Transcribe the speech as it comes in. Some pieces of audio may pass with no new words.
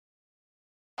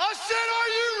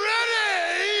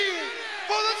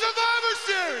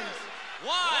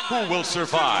who will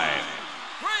survive?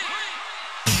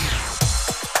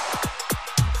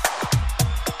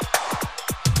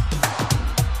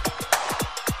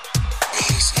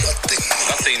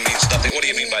 Nothing means nothing. What do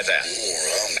you mean by that?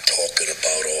 I'm talking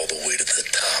about all the way to the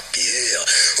top, yeah.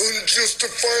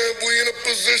 Unjustifiably in a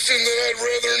position that I'd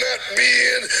rather not be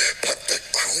in, but the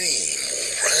cream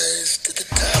will rise to the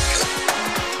top.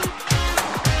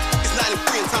 It's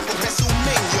 93 and time for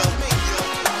WrestleMania.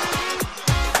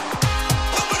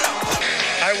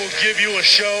 I will give you a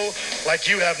show like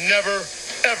you have never,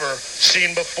 ever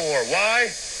seen before. Why?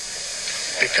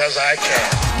 Because I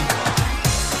can.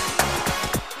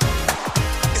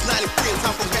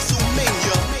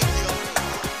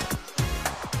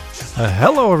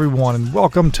 Hello, everyone, and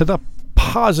welcome to the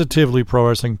Positively Pro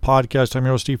Wrestling Podcast. I'm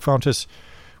your host, Steve Fountas.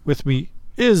 With me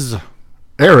is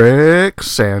Eric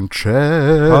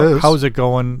Sanchez. How's it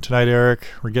going tonight, Eric?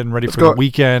 We're getting ready for the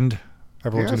weekend.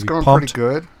 Everyone's it's going going to be pumped.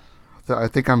 pretty good. I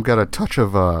think I'm got a touch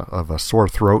of a sore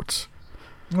throat.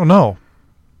 Oh no!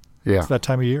 Yeah, it's that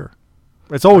time of year.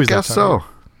 It's always I guess that time so. of year.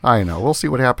 I know. We'll see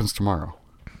what happens tomorrow.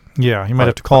 Yeah, you might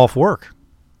have to call off work.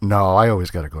 No, I always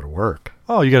got to go to work.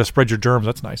 Oh, you got to spread your germs.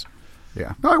 That's nice.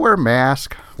 Yeah. No, I wear a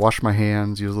mask, wash my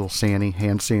hands, use a little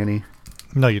hand sani.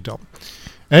 No, you don't.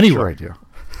 Anyway, Sure I do.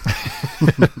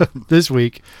 this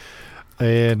week,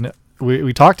 and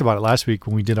we talked about it last week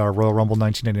when we did our Royal Rumble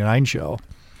 1999 show.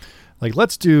 Like,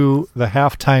 let's do the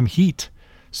halftime heat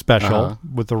special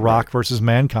with The Rock versus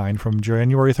Mankind from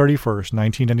January 31st,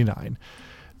 1999.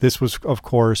 This was, of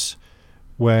course,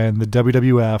 when the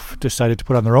WWF decided to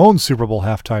put on their own Super Bowl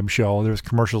halftime show. There was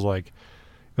commercials like,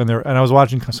 and I was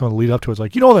watching someone lead up to it. It's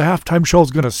like, you know, the halftime show is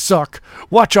going to suck.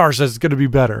 Watch ours, it's going to be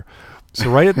better.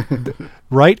 So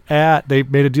right at they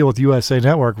made a deal with USA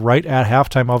Network right at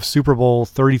halftime of Super Bowl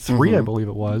 33, I believe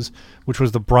it was, which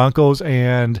was the Broncos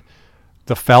and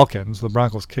the Falcons. The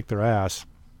Broncos kicked their ass.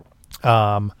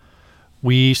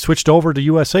 We switched over to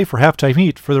USA for halftime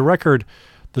heat. For the record,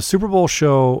 the Super Bowl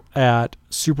show at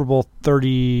Super Bowl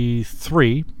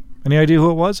 33. Any idea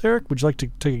who it was, Eric? Would you like to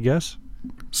take a guess?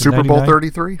 Super Bowl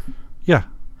 33? Yeah.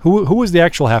 Who was the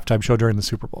actual halftime show during the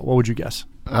Super Bowl? What would you guess?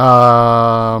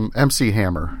 MC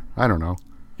Hammer. I don't know.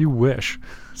 You wish.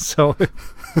 So,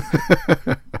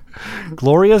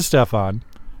 Gloria Estefan,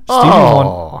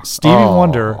 Stevie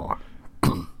Wonder,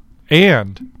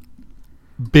 and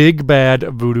Big Bad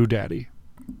Voodoo Daddy.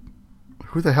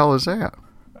 Who the hell is that?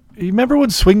 You remember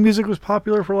when swing music was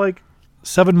popular for like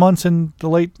 7 months in the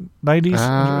late 90s,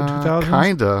 2000s?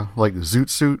 Kinda. Like Zoot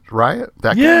Suit Riot?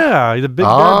 That yeah, the Big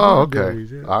Bad Voodoo okay.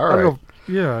 Daddies. Yeah. All right.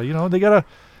 Yeah, you know, they got to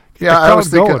Yeah, I was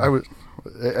thinking, going.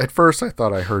 at first I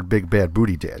thought I heard Big Bad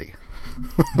Booty Daddy.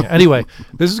 Yeah, anyway,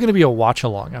 this is going to be a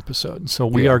watch-along episode, so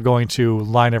we are going to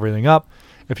line everything up.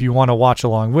 If you want to watch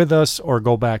along with us or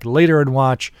go back later and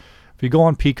watch, if you go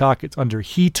on Peacock, it's under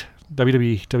Heat,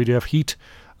 WWF Heat,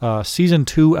 Season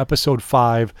 2, Episode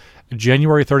 5,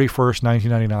 January 31st,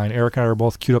 1999. Eric and I are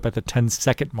both queued up at the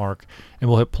 10-second mark, and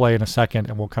we'll hit play in a second,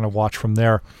 and we'll kind of watch from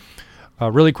there.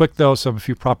 Really quick, though, a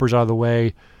few propers out of the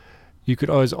way. You could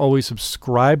always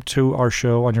subscribe to our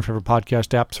show on your favorite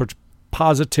podcast app. Search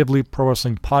Positively Pro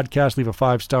Wrestling Podcast. Leave a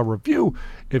 5-star review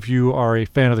if you are a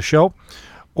fan of the show.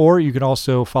 Or you can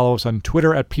also follow us on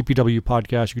Twitter at PPW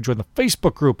Podcast. You can join the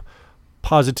Facebook group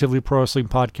Positively Pro Wrestling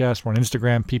Podcast. We're on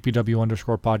Instagram,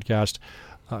 PPW_podcast.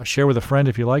 Share with a friend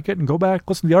if you like it, and go back,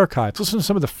 listen to the archives. Listen to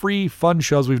some of the free, fun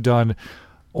shows we've done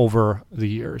over the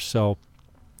years. So,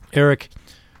 Eric,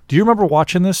 do you remember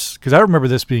watching this? Because I remember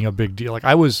this being a big deal. Like,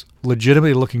 I was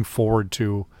legitimately looking forward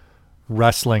to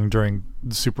wrestling during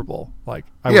the Super Bowl. Like,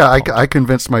 I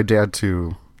convinced my dad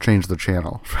to change the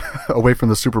channel away from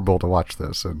the Super Bowl to watch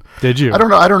this. And did you? I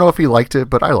don't know if he liked it,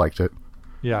 but I liked it.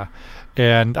 Yeah,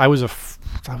 and I was a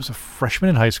freshman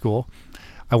in high school.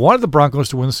 I wanted the Broncos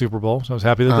to win the Super Bowl, so I was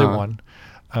happy that they won.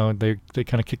 They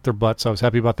kind of kicked their butts, so I was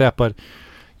happy about that. But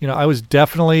you know, I was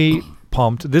definitely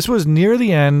pumped. This was near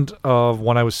the end of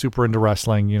when I was super into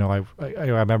wrestling. You know,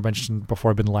 I mentioned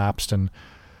before I've been lapsed, and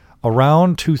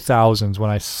around 2000s when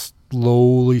I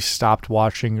slowly stopped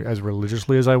watching as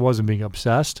religiously as I was and being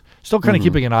obsessed. Still kind of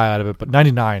keeping an eye out of it, but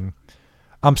 99,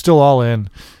 I'm still all in.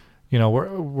 You know,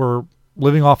 we're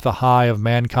living off the high of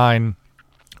Mankind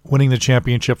winning the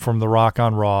championship from The Rock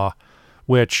on Raw,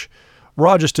 which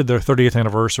Raw just did their 30th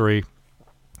anniversary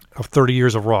of 30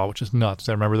 years of Raw, which is nuts.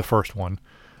 I remember the first one,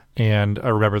 and I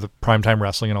remember the primetime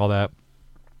wrestling and all that.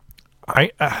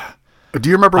 Do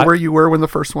you remember where you were when the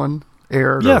first one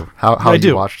aired? Yeah, or how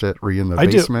you watched it? Were you in the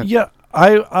basement? Yeah,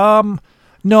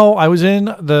 no, I was in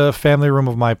the family room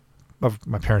of my of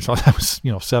my parents. I was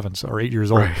 7 or 8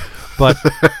 years old, Right. but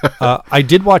I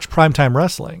did watch primetime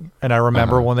wrestling, and I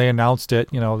remember when they announced it.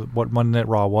 What Monday Night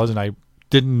Raw was, and I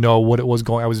didn't know what it was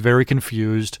going. I was very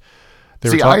confused.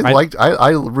 I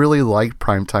really liked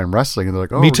primetime wrestling, and they're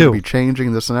like, "Oh, Me we're too. gonna be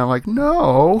changing this," and I'm like,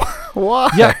 "No, why?"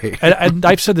 Yeah, and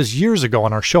I've said this years ago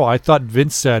on our show. I thought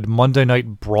Vince said Monday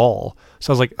Night Brawl,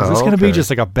 so I was like, "Is this going to be okay. just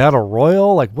like a battle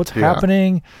royal? Like, what's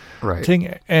happening?" Right.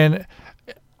 And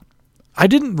I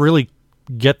didn't really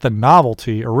get the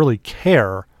novelty or really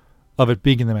care of it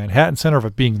being in the Manhattan Center, of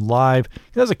it being live.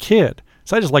 As a kid,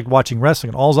 so I just liked watching wrestling,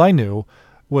 and all I knew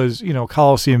was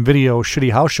Coliseum Video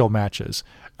shitty house show matches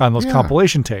on those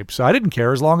compilation tapes. So I didn't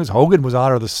care as long as Hogan was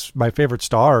on, or my favorite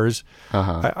stars.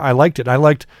 I liked it. I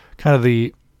liked kind of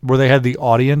where they had the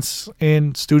audience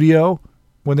in studio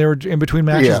when they were in between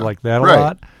matches, like that a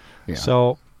lot. Yeah.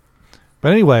 So,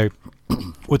 but anyway,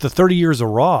 with the 30 years of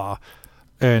Raw,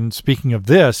 and speaking of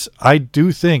this, I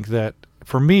do think that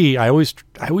for me, I always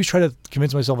try to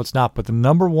convince myself it's not, but the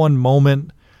number one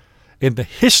moment in the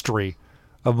history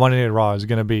of Monday Night Raw is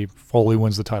going to be Foley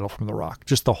wins the title from The Rock.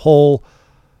 Just the whole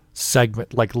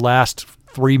segment, like last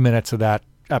 3 minutes of that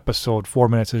episode, 4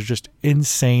 minutes, is just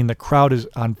insane. The crowd is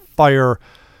on fire.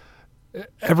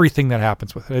 Everything that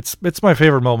happens with it, it's my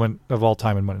favorite moment of all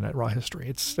time in Monday Night Raw history.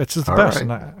 It's just the best,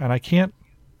 right. and I can't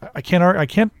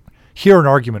hear an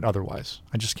argument otherwise.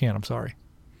 I just can't. I'm sorry.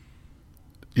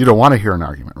 You don't want to hear an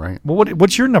argument, right? Well,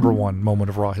 what's your number one moment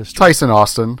of Raw history? Tyson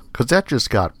Austin, because that just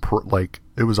got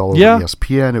it was all over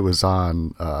ESPN. It was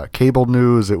on cable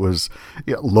news. It was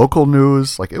local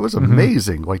news. Like, it was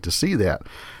amazing, like, to see that.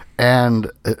 And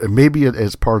maybe it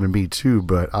is part of me too,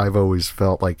 but I've always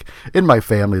felt like in my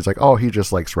family, it's like, oh, he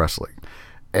just likes wrestling.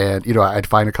 And, I'd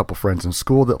find a couple friends in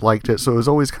school that liked it. So it was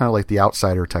always kind of like the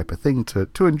outsider type of thing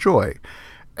to enjoy.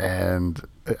 And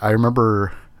I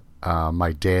remember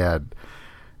my dad,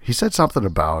 he said something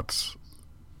about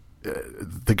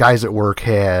the guys at work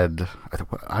had,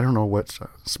 I don't know what,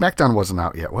 SmackDown wasn't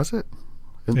out yet, was it?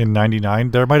 In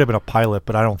 99, there might have been a pilot,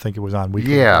 but I don't think it was on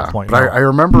weekly at that point. But I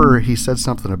remember he said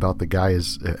something about the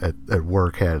guys at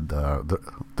work had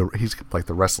he's like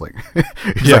the wrestling.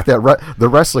 He's like that. The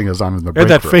wrestling is on in the break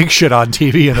room. And that fake shit on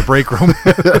TV in the break room.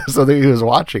 So he was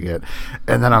watching it,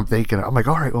 and then I'm like,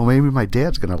 all right, well, maybe my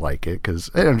dad's gonna like it because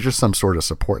just some sort of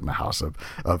support in the house of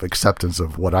acceptance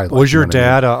of what I like. Was your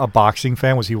dad a boxing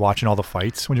fan? Was he watching all the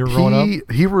fights when you were growing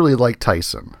up? He really liked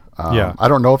Tyson. I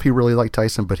don't know if he really liked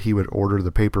Tyson, but he would order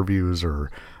the pay-per-views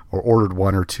or ordered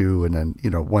one or two, and then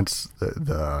once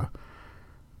the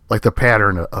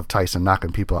pattern of Tyson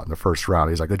knocking people out in the first round,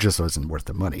 he's like, it just wasn't worth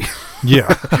the money. Yeah,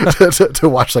 to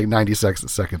watch like 90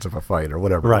 seconds of a fight or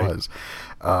whatever it was.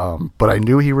 But I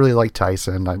knew he really liked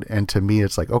Tyson, and to me,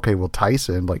 it's like, okay, well,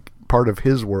 Tyson, like, part of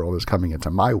his world is coming into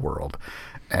my world,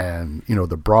 and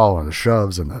the brawl and the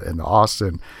shoves and the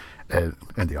Austin. And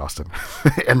the Austin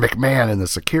and McMahon and the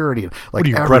security, like, what are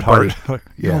you, everybody, Bret Hart?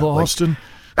 The Austin.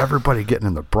 Everybody getting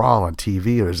in the brawl on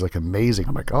TV. It was like amazing.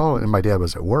 I'm like, oh, and my dad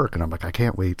was at work, and I'm like, I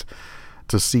can't wait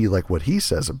to see like what he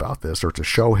says about this, or to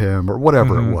show him, or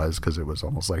whatever it was, because it was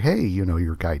almost like, hey,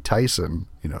 your guy Tyson,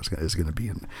 is going to be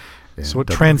in so it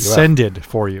WWF. Transcended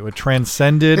for you. It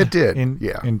transcended. It did.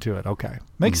 Into it. Okay,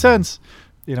 makes sense.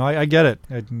 I get it.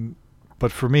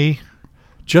 But for me,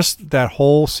 just that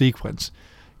whole sequence.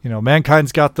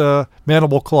 Mankind's got the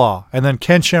mandible claw, and then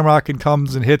Ken Shamrock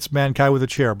comes and hits Mankind with a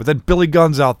chair. But then Billy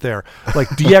Gunn's out there. Like,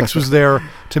 DX was there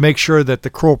to make sure that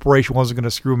the corporation wasn't going to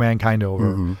screw Mankind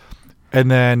over. And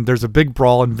then there's a big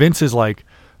brawl, and Vince is like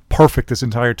perfect this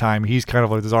entire time. He's kind of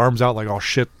like his arms out, like, oh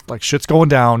shit, like shit's going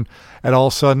down. And all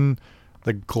of a sudden,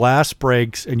 the glass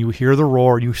breaks, and you hear the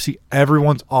roar, and you see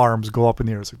everyone's arms go up in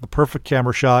the air. It's like the perfect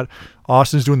camera shot.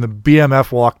 Austin's doing the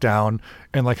BMF walk down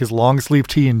and like his long sleeve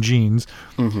tee and jeans.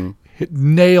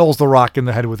 Nails The Rock in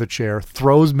the head with a chair,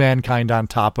 throws Mankind on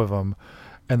top of him,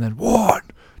 and then 1,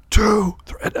 2,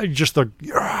 3, just it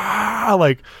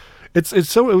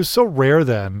was so rare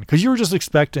then, because you were just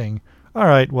expecting, all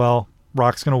right, well,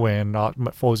 Rock's gonna win,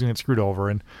 Foley's gonna get screwed over,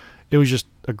 and it was just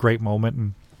a great moment.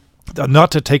 And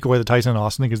not to take away the Tyson and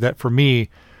Austin thing, because that for me,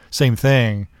 same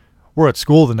thing. We're at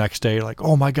school the next day, like,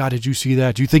 oh my God, did you see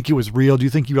that? Do you think it was real? Do you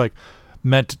think you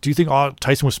do you think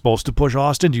Tyson was supposed to push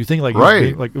Austin? Do you think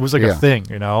it was like a thing,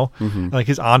 Like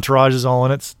his entourage is all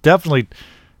in it. It's definitely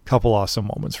a couple awesome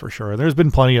moments for sure. There's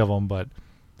been plenty of them, but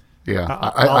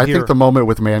I think the moment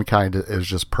with Mankind is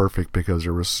just perfect because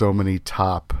there was so many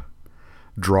top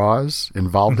draws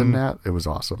involved in that. It was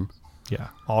awesome. Yeah,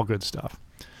 all good stuff.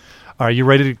 Are you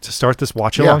ready to start this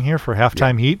watch along here for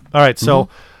halftime heat? All right, so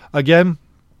again,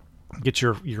 get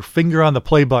your finger on the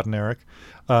play button, Eric.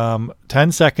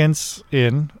 10 seconds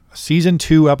in, Season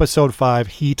 2, Episode 5,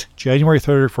 Heat, January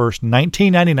 31st,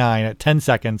 1999 at 10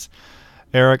 seconds.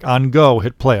 Eric, on go.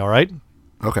 Hit play, all right?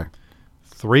 Okay.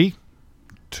 3,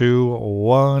 2,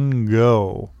 1,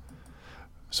 go.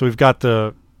 So we've got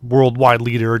the worldwide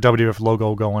leader, WWF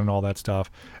logo going and all that stuff.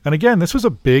 And again, this was a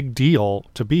big deal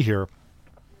to be here.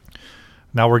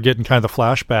 Now we're getting kind of the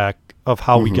flashback of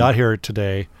how we got here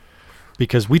today,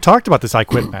 because we talked about this I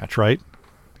Quit match, right?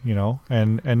 You know,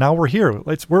 and now we're here.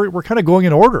 We're kind of going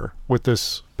in order with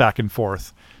this back and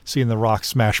forth, seeing The Rock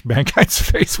smash Mankind's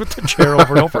face with the chair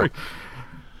over and over.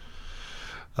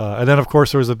 And then, of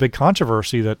course, there was a big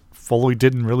controversy that Foley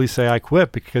didn't really say I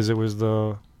quit because it was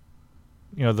the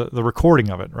recording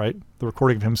of it, right? The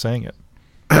recording of him saying it.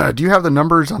 Do you have the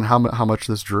numbers on how much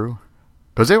this drew?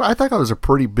 Because I thought that was a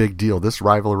pretty big deal, this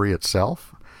rivalry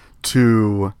itself,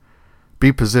 to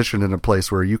be positioned in a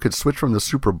place where you could switch from the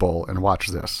Super Bowl and watch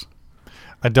this.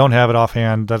 I don't have it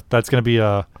offhand. That's going to be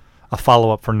a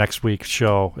follow-up for next week's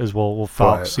show. Is we'll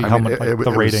follow, see how much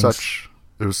the ratings.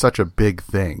 It was such a big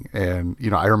thing, and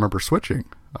I remember switching,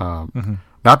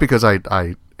 not because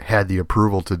I had the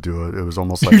approval to do it. It was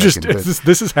almost like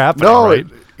this is happening. No, right?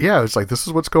 It's like, this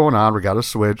is what's going on. We got to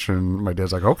switch, and my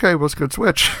dad's like, "Okay, well, let's go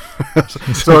switch."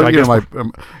 So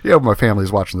my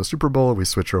family's watching the Super Bowl. We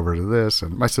switch over to this,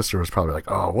 and my sister was probably like,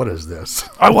 "Oh, what is this?"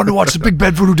 I want to watch the Big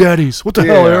Bad Voodoo Daddies. What the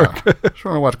hell, Eric? Just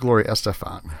want to watch Gloria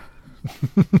Estefan.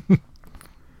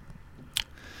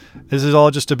 This is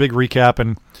all just a big recap,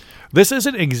 and this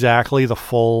isn't exactly the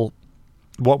full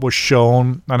what was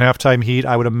shown on Halftime Heat.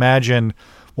 I would imagine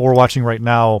what we're watching right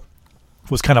now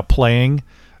was kind of playing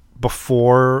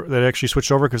before they actually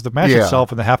switched over, because the match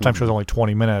itself and the halftime show is only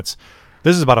 20 minutes.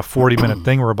 This is about a 40-minute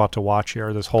thing we're about to watch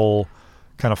here, this whole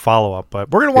kind of follow-up. But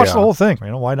we're going to watch the whole thing.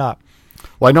 Why not?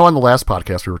 Well, I know on the last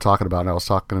podcast we were talking about, and I was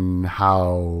talking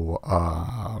how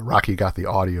Rocky got the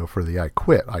audio for the I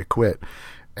Quit.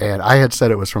 And I had said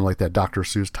it was from like that Dr.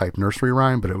 Seuss type nursery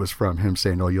rhyme, but it was from him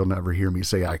saying, "No, you'll never hear me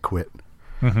say I quit."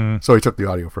 Mm-hmm. So he took the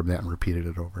audio from that and repeated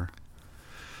it over.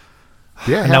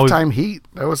 Yeah, Halftime Heat.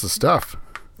 That was the stuff.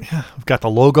 Yeah, we've got the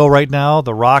logo right now,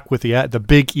 The Rock with the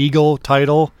Big Eagle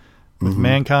title with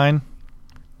Mankind.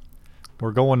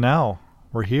 We're going now.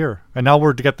 We're here. And now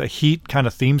we're to get the Heat kind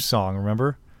of theme song,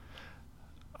 remember?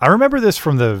 I remember this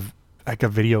from a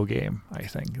video game, I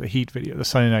think. The Heat video, the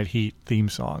Sunday Night Heat theme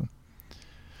song.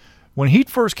 When Heat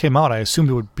first came out, I assumed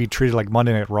it would be treated like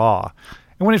Monday Night Raw.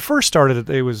 And when it first started,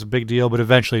 it was a big deal, but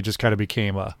eventually it just kind of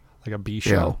became a B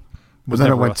show. And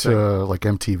then it went to like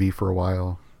MTV for a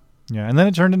while. Yeah, and then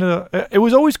it turned into... It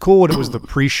was always cool when it was the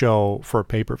pre-show for a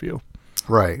pay-per-view.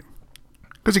 Right.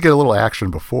 Because you get a little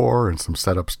action before and some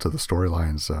setups to the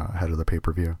storylines ahead of the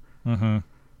pay-per-view. Mm-hmm.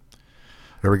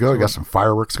 There we go. So we got some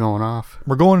fireworks going off.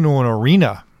 We're going into an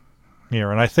arena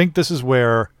here, and I think this is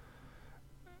where...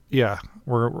 Yeah,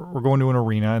 we're going to an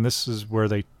arena, and this is where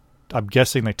I'm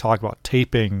guessing they talk about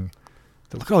taping.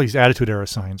 Look at all these Attitude Era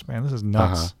signs, man. This is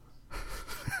nuts.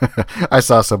 I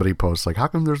saw somebody post, like, how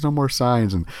come there's no more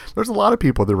signs? And there's a lot of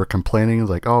people that were complaining,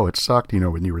 like, oh, it sucked.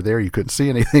 When you were there, you couldn't see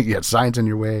anything. You had signs in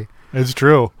your way. It's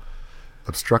true.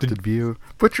 Obstructed view.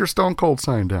 Put your Stone Cold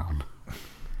sign down.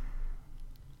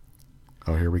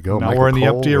 Oh, here we go. Now we're in the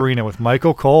empty arena with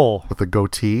Michael Cole. With a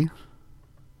goatee.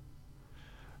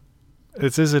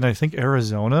 This is in, I think,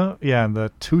 Arizona. Yeah, in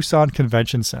the Tucson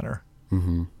Convention Center.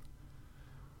 Mm-hmm.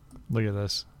 Look at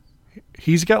this.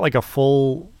 He's got like a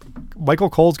full... Michael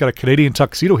Cole's got a Canadian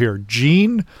tuxedo here.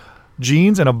 Jeans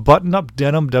and a button-up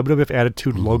denim WWF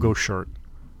Attitude logo shirt.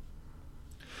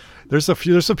 There's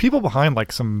some people behind,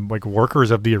 like some like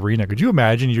workers of the arena. Could you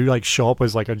imagine you like show up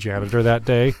as like a janitor that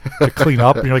day to clean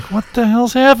up, and you're like, what the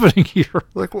hell's happening here?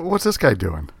 Like, what's this guy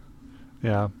doing?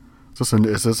 Yeah.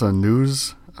 Is this a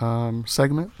news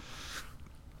segment?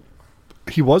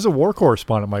 He was a war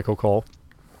correspondent, Michael Cole.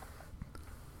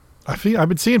 I've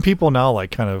been seeing people now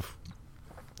like kind of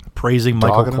praising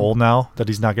Michael Cole now that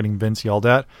he's not getting Vince yelled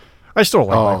at. I still don't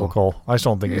like Michael Cole. I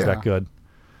still don't think he's that good.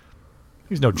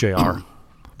 He's no JR,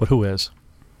 but who is?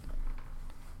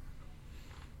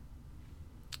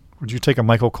 Would you take a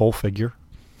Michael Cole figure?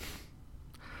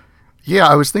 Yeah,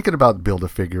 I was thinking about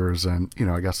Build-A-Figures, and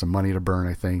I got some money to burn,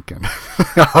 I think, and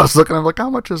I was looking. I'm like, how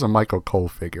much is a Michael Cole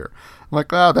figure? I'm like,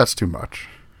 that's too much.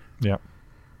 Yeah.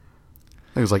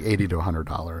 I think it was like $80 to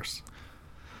 $100.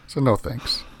 So no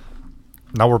thanks.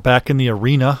 Now we're back in the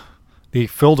arena, the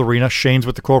filled arena. Shane's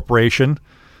with the corporation,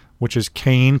 which is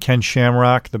Kane, Ken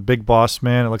Shamrock, the Big Boss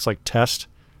Man. It looks like Test.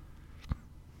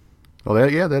 Well,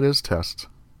 that is Test.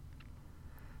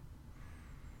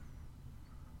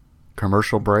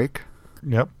 Commercial break.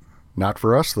 Yep. Not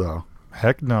for us, though.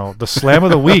 Heck no. The Slam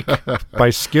of the Week by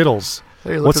Skittles.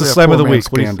 Hey, look What's at the that slam of the poor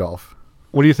week? man's Gandalf.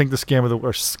 What do you think the scam of the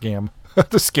or scam?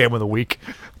 The scam of the week.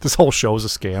 This whole show is a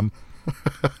scam.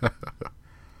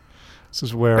 This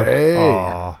is where.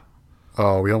 Hey.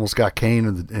 Oh, we almost got Kane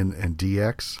in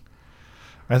DX.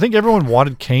 I think everyone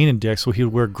wanted Kane in DX, so he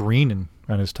would wear green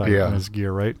on his tie, on his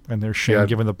gear, right? And there's Shane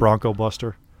giving the Bronco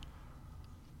Buster.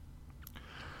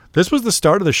 This was the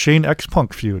start of the Shane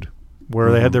X-Punk feud,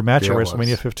 where they had their match at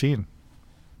WrestleMania 15.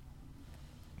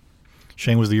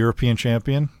 Shane was the European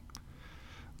champion.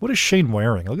 What is Shane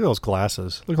wearing? Look at those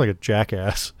glasses. Looks like a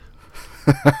jackass.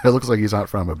 It looks like he's out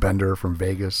from a bender from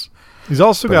Vegas. He's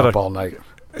also got up all night.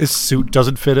 His suit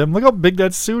doesn't fit him. Look how big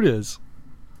that suit is.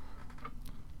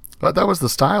 But that was the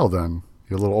style then.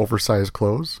 Your little oversized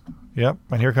clothes. Yep.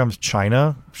 And here comes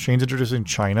China. Shane's introducing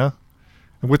China.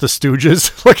 And with the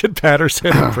Stooges. Look at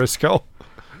Patterson and Briscoe.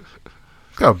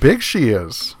 Look how big she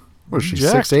is. What is she,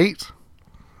 6'8"?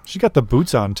 She got the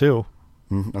boots on, too.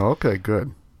 Okay,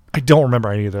 good. I don't remember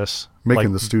any of this.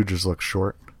 Making the Stooges look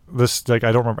short. I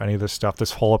don't remember any of this stuff,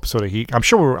 this whole episode of Heat. I'm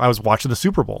sure I was watching the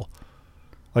Super Bowl.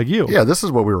 Like you. Yeah, this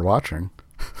is what we were watching.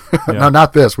 No,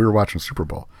 not this. We were watching Super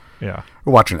Bowl. Yeah.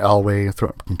 We're watching Elway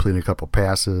completing a couple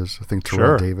passes. I think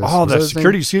Terrell Davis. Oh, the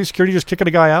security. See security just kicking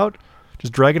a guy out?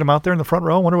 Just dragging him out there in the front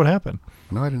row? I wonder what happened.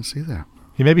 No, I didn't see that.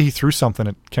 Maybe he threw something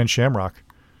at Ken Shamrock.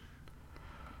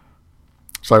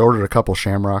 So I ordered a couple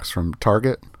Shamrocks from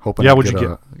Target, hoping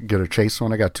to get a chase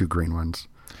one. I got 2 green ones.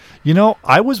 You know,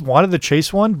 I wanted the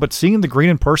chase one, but seeing the green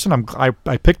in person,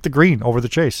 I picked the green over the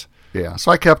chase. Yeah,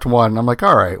 so I kept one. I'm like,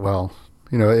 all right, well,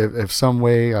 if some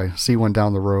way I see one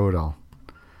down the road, I'll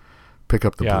pick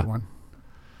up the blue one.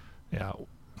 Yeah.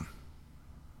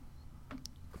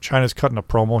 China's cutting a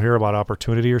promo here about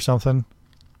opportunity or something.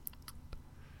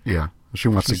 Yeah, she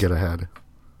wants to get ahead.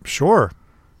 Sure.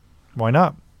 Why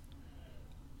not?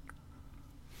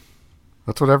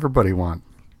 That's what everybody wants.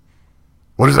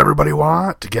 What does everybody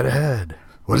want? To get ahead.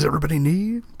 What does everybody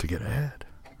need? To get ahead.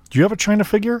 Do you have a China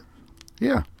figure?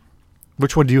 Yeah.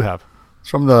 Which one do you have? It's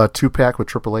from the 2-pack with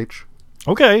Triple H.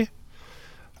 Okay.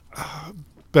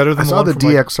 Better than I saw the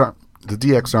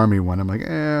DX Army one. I'm like,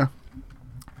 I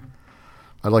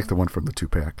like the one from the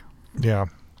 2-pack. Yeah.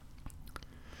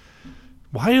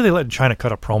 Why do they let China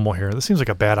cut a promo here? This seems like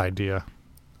a bad idea.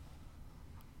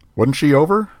 Wasn't she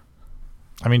over?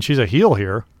 I mean, she's a heel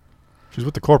here. She's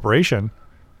with the corporation.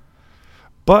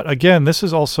 But again, this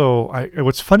is also...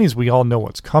 what's funny is we all know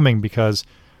what's coming because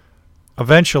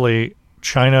eventually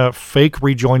China fake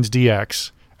rejoins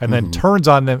DX and then turns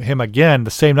on him again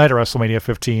the same night at WrestleMania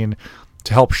 15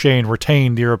 to help Shane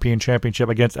retain the European Championship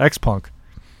against X-Punk.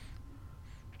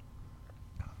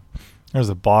 There's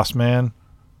the Boss Man.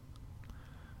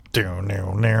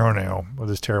 With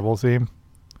his terrible theme.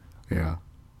 Yeah.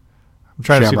 I'm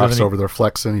trying Shamrock's to see over there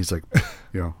flexing. He's like,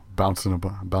 bouncing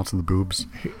the boobs.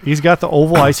 He's got the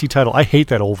Oval IC title. I hate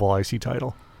that Oval IC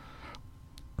title.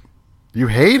 You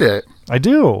hate it? I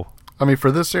do. I mean,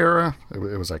 for this era, it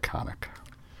was iconic.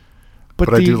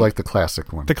 But I do like the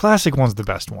classic one. The classic one's the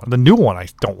best one. The new one I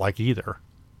don't like either.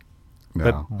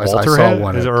 No, I saw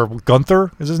one. Or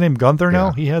Gunther? Is his name Gunther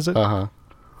now? He has it? Uh-huh.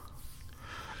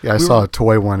 Yeah, I saw a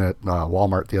toy one at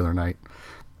Walmart the other night.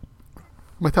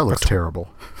 I'm like, that looks terrible.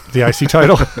 The IC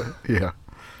title? Yeah.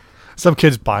 Some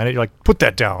kid's buying it. You're like, put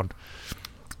that down.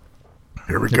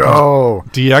 Here we go.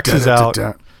 DX is out.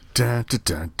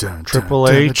 Triple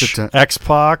H,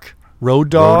 X-Pac, Road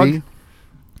Dogg. Brody.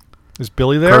 Is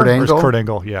Billy there? Kurt Angle? Or is Kurt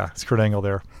Angle? Yeah, it's Kurt Angle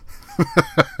there.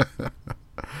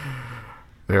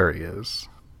 There he is.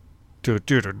 Road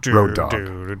Dogg.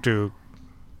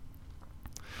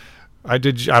 I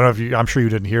don't know if you. I'm sure you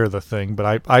didn't hear the thing,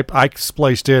 but I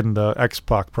spliced in the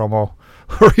X-Pac promo.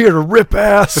 We're here to rip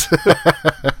ass.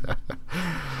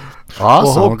 Awesome.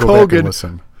 Well, Hulk Go Hogan, back and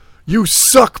listen. You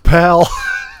suck, pal.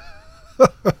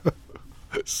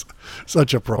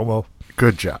 Such a promo.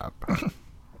 Good job.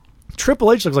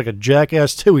 Triple H looks like a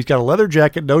jackass too. He's got a leather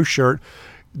jacket, no shirt,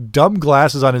 dumb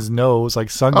glasses on his nose, like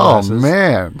sunglasses. Oh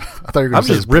man, I thought you were going to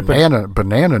say his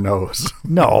banana nose.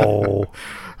 No.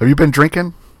 Have you been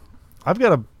drinking? I've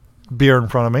got a beer in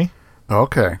front of me.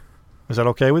 Okay. Is that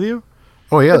okay with you?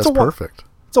 Oh yeah, that's perfect.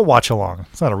 It's a watch along.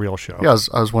 It's not a real show. Yeah,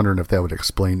 I was wondering if that would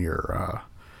explain your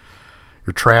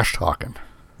trash talking.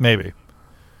 Maybe.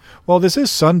 Well, this is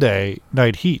Sunday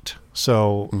Night Heat,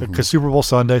 so because Super Bowl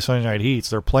Sunday Night Heat,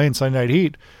 so they're playing Sunday Night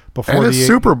Heat before and it's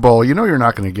Super Bowl. You know you're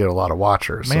not going to get a lot of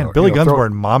watchers. Man, so, Billy Gunn's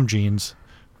wearing mom jeans.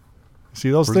 See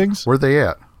those things? Where they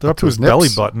at? They're up to his belly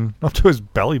button. Up to his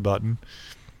belly button.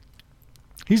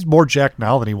 He's more jacked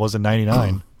now than he was in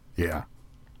 '99. Yeah.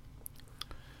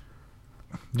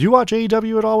 Do you watch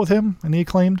AEW at all with him and the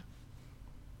Acclaimed?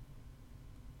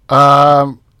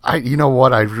 You know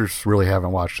what? I just really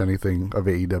haven't watched anything of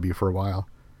AEW for a while.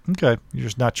 Okay, you're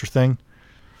just not your thing.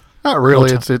 Not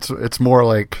really. It's more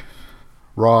like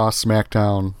Raw,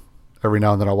 SmackDown. Every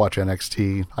now and then I'll watch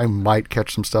NXT. I might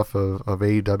catch some stuff of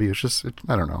AEW. It's just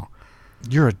I don't know.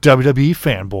 You're a WWE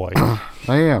fanboy.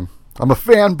 I am. I'm a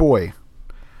fanboy.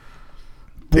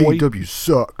 Boy. AEW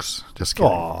sucks. Just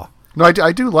kidding. Aw. No,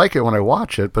 I do like it when I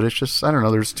watch it, but it's just I don't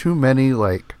know. There's too many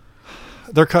like.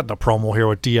 They're cutting a promo here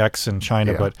with DX in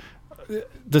China, Yeah. but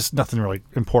there's nothing really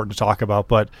important to talk about.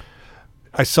 But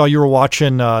I saw you were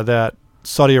watching that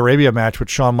Saudi Arabia match with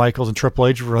Shawn Michaels and Triple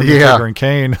H for Undertaker and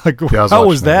Kane. Like, Yeah, how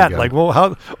was that? again. Like,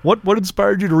 well, what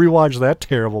inspired you to rewatch that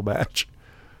terrible match?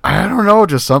 I don't know.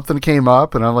 Just something came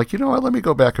up, and I'm like, you know what? Let me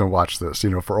go back and watch this.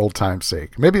 For old time's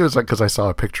sake. Maybe it was like because I saw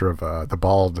a picture of the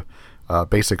bald,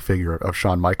 basic figure of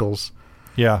Shawn Michaels.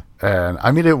 Yeah, And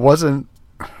I mean, it wasn't.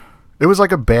 It was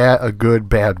like a good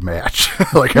bad match.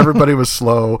 Like everybody was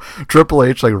slow. Triple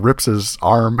H like rips his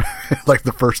arm, like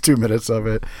the first 2 minutes of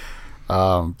it.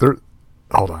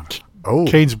 Hold on. Oh,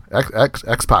 Kane's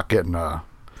X-Pac getting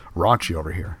raunchy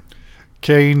over here.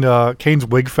 Kane's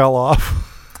wig fell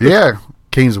off. Yeah,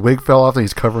 Kane's wig fell off and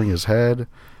he's covering his head.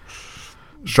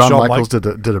 Shawn Michaels did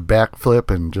a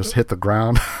backflip and just hit the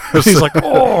ground. He's like,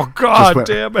 oh God, went-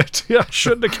 damn it! Yeah, I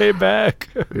shouldn't have came back.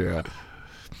 Yeah.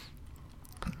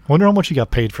 Wonder how much he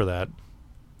got paid for that.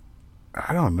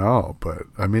 I don't know, but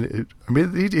I mean,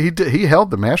 he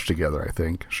held the match together. I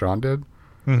think Shawn did.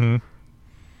 Mm-hmm.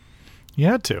 You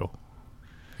had to.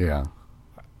 Yeah,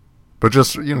 but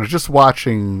just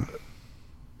watching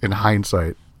in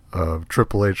hindsight of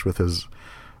Triple H with his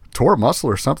tore muscle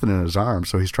or something in his arm,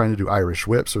 so he's trying to do Irish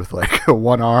whips with like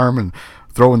one arm and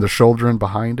throwing the shoulder in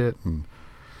behind it,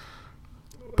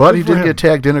 but he did get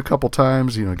tagged in a couple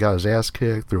times. Got his ass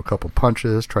kicked, threw a couple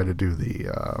punches, tried to do the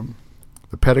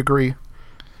pedigree.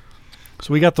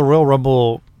 So we got the Royal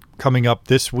Rumble coming up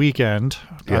this weekend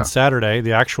on Saturday,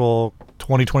 the actual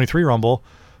 2023 Rumble.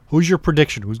 Who's your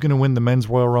prediction? Who's going to win the men's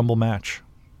Royal Rumble match?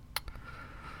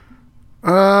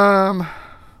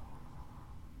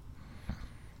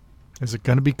 Is it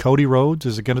going to be Cody Rhodes?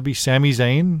 Is it going to be Sami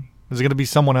Zayn? Is it going to be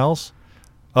someone else?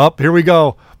 Here we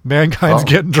go. Mankind's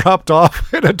getting dropped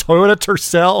off in a Toyota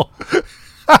Tercel.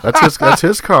 That's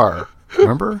his car.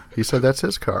 Remember? He said that's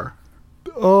his car.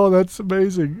 Oh, that's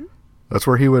amazing. That's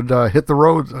where he would hit the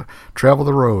roads, travel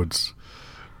the roads.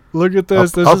 Look at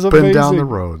this. This is up amazing. and down the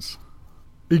roads.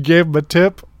 He gave him a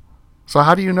tip. So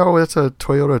how do you know it's a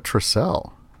Toyota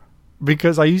Tercel?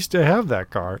 Because I used to have that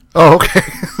car. Oh, okay.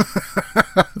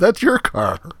 That's your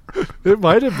car. It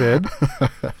might have been.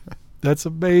 That's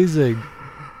amazing.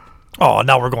 Oh,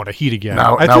 now we're going to Heat again.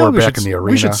 Now we're back in the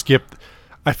arena. We should skip.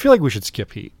 I feel like we should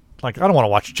skip Heat. Like, I don't want to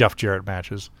watch Jeff Jarrett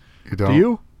matches. You don't? Do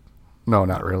you? No,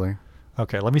 not really.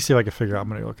 Okay, let me see if I can figure out. I'm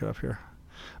going to look it up here.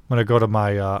 I'm going to go to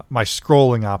my my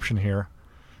scrolling option here.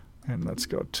 And let's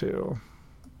go to...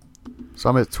 So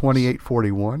I'm at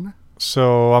 2841.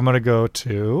 So I'm going to go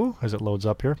to... As it loads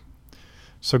up here.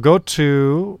 So go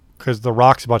to... Because The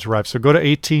Rock's about to arrive. So go to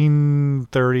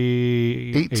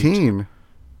 1830...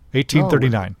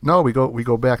 1839. No, we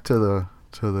go back to the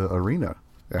arena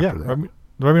after that. Let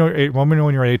me know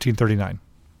when you're at 1839.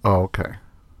 Oh, okay.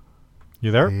 You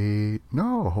there?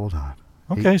 No, hold on.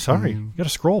 Okay, sorry. You got to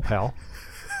scroll, pal.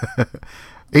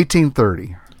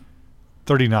 1830.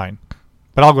 39.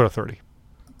 But I'll go to 30.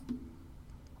 You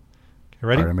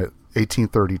ready? All right, I'm at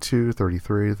 1832,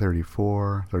 33,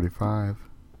 34, 35.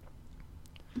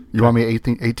 You want me at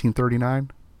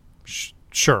 1839?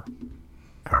 Sure.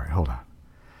 All right, hold on.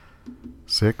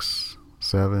 6,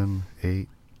 7, 8,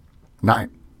 9.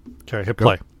 Okay, hit Go.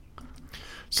 play.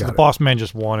 So Got the it. boss man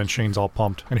just won, and Shane's all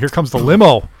pumped. And here comes the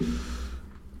limo.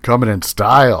 Coming in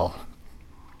style.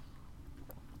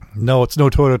 No, it's no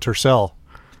Toyota Tercel.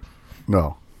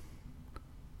 No.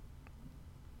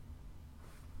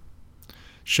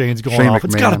 Shane's going Shane off.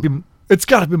 McMahon. It's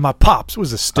got to be my pops.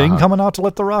 Was a Sting coming out to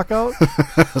let the Rock out?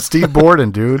 Steve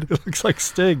Borden, dude. It looks like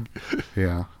Sting.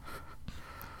 Yeah.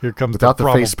 Here comes Without the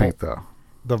Brahma face Bull- paint, though.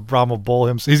 The Brahma Bull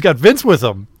himself. He's got Vince with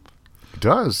him. He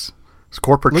does. He's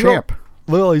corporate Look champ.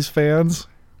 Look at all these fans.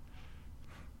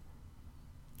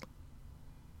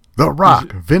 The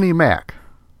Rock, Vinnie Mac.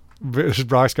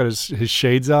 Rock's got his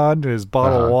shades on and his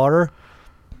bottle of water.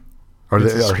 Are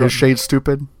It's a his shades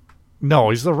stupid?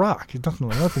 No, he's the Rock. He's nothing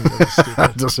really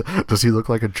stupid. Does he look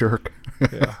like a jerk?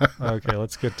 Yeah. Okay,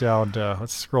 let's get down to,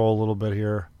 let's scroll a little bit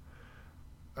here.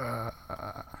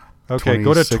 Okay,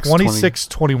 go to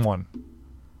 2621.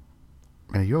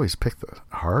 Man, you always pick the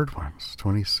hard ones.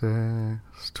 26,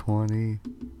 20.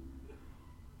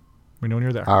 We know when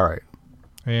you're there. All right.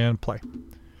 And play.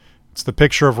 It's the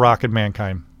picture of Rock and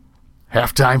Mankind.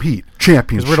 Halftime Heat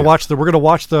Championship. We're gonna watch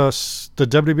the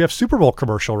WWF Super Bowl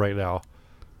commercial right now.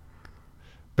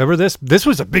 Remember this? This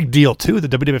was a big deal too. The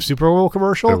WWF Super Bowl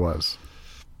commercial. It was.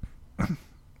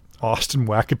 Austin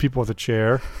whacking people with a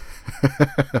chair.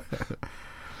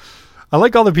 I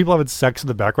like all the people having sex in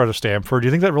the background of Stamford. Do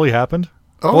you think that really happened?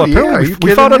 Oh, well, apparently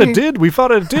we found out it did. We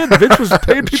found out it did. Vince was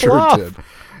paying people off. Did.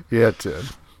 Yeah, it did.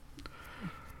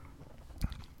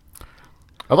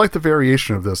 I like the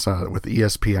variation of this with the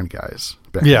ESPN guys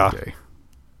back in the day.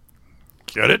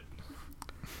 Get it?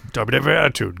 WWF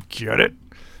Attitude. Get it?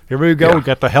 Here we go. Yeah. We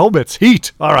got the helmets.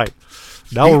 Heat. All right.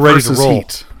 Now Heat we're ready to roll.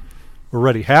 Heat. We're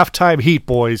ready. Halftime Heat,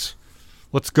 boys.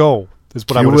 Let's go. This is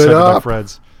what I would have said to my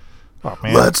friends. Oh,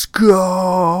 man. Let's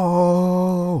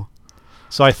go.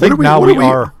 So I think we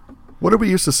are. What did we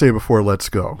used to say before let's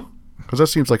go? Because that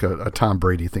seems like a Tom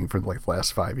Brady thing for like the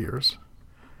last 5 years.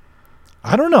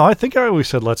 I don't know. I think I always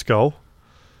said let's go.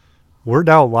 We're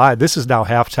now live. This is now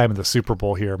halftime of the Super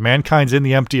Bowl here. Mankind's in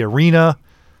the empty arena.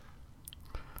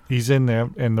 He's in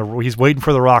there, and he's waiting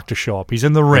for The Rock to show up. He's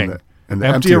in the ring. And the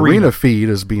empty arena feed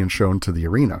is being shown to the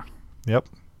arena. Yep.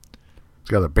 He's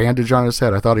got a bandage on his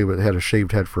head. I thought he had a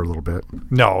shaved head for a little bit.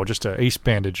 No, just an ace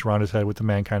bandage around his head with the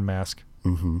Mankind mask.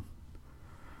 Mm-hmm.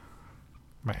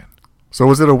 Man. So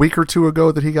was it a week or two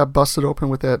ago that he got busted open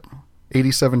with that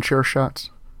 87 chair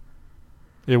shots?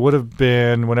 It would have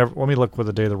been whenever. Let me look with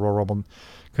the day of the Royal Rumble,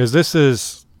 because this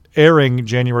is airing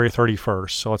January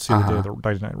 31st. So let's see the day of the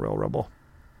 99 Royal Rumble.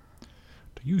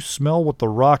 Do you smell what The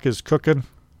Rock is cooking?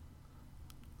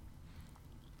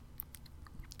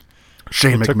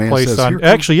 Shane McMahon says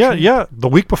actually, yeah, the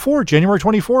week before, January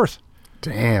 24th.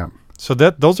 Damn. So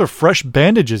those are fresh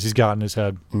bandages he's got in his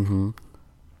head. Mm-hmm.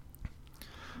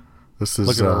 This is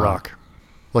look at The Rock,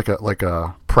 like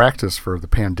a practice for the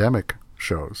pandemic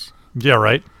shows. Yeah,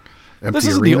 right.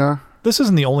 Empty arena. This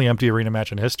isn't the only empty arena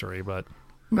match in history, but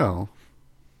no,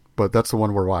 but that's the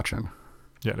one we're watching.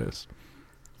 Yeah, it is.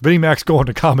 Vinnie Mac's going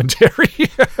to commentary. He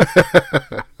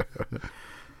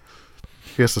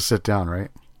has to sit down, right?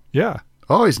 Yeah.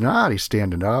 Oh, he's not. He's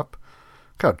standing up.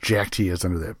 Look how jacked he is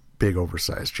under that big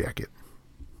oversized jacket.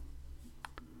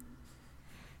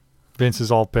 Vince is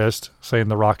all pissed, saying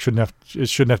The Rock shouldn't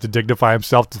have to dignify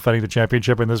himself defending the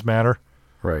championship in this manner.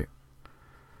 Right.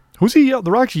 Who's he yelling?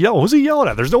 The Rock's yelling. Who's he yelling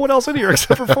at? There's no one else in here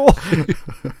except for Foley.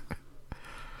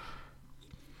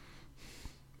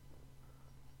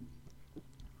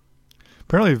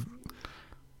 Apparently,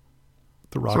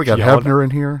 The Rock. So we got Hebner in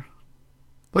here.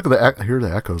 Look at hear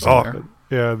the echoes in there.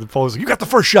 Yeah, the Foley's like, you got the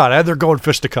first shot, and they're going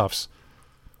fisticuffs.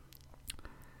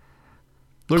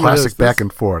 Classic back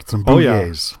and forth. Some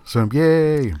booyays. Some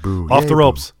yay, boo. Off the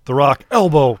ropes. The Rock,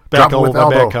 elbow, back over by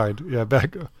Mankind. Yeah,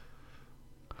 back.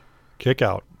 Kick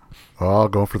out. Oh,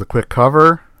 going for the quick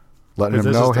cover. Letting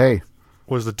him know, hey.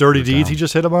 Was the dirty deeds he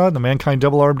just hit him on? The Mankind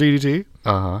double arm DDT?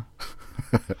 Uh-huh.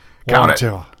 Count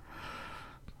it.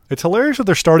 It's hilarious that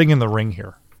they're starting in the ring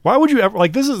here. Why would you ever,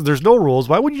 there's no rules.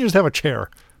 Why wouldn't you just have a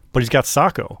chair? But he's got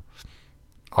Sacco.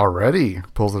 Already.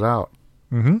 Pulls it out.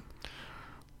 Mm-hmm.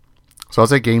 So I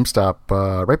was at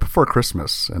GameStop right before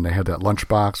Christmas, and they had that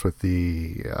lunchbox with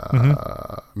the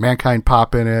Mankind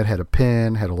pop in it, had a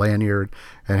pin, had a lanyard,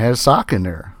 and had a sock in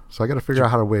there. So I got to figure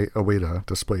out a way to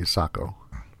display Sacco.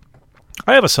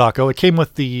 I have a Sacco. It came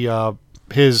with the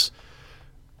his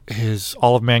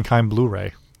All of Mankind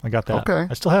Blu-ray. I got that. Okay.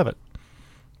 I still have it.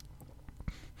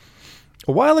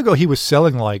 A while ago, he was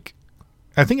selling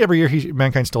I think every year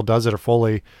Mankind still does it, or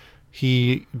Foley.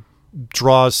 He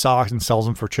draws socks and sells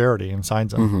them for charity and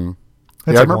signs them.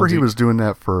 Mm-hmm. Yeah, I remember he was doing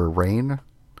that for Rain.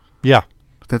 Yeah.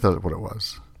 I think that's what it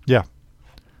was. Yeah.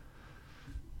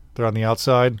 They're on the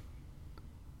outside.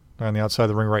 They're on the outside of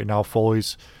the ring right now.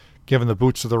 Foley's giving the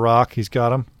boots to The Rock. He's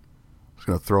got him. He's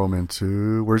going to throw him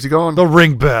into... Where's he going? The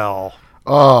ring bell.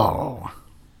 Oh.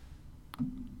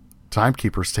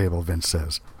 Timekeeper's table, Vince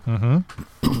says.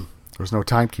 Mm-hmm. There's no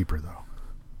timekeeper, though.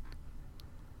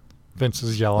 Vince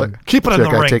is yelling, keep it in the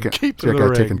ring. Keep it in the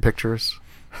ring. Taking pictures.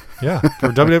 Yeah,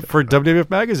 for WWF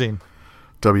Magazine.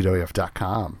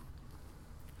 WWF.com.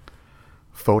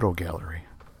 Photo gallery.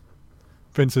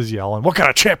 Vince is yelling, what kind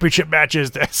of championship match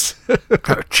is this? What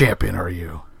kind of champion are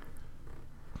you?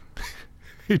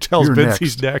 He tells Vince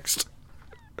he's next.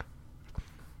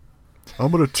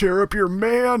 I'm going to tear up your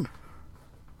man.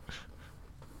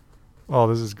 Oh,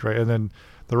 this is great. And then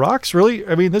The Rock's really,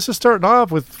 this is starting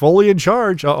off with Foley in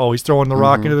charge. Uh-oh, he's throwing The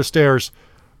Rock into the stairs.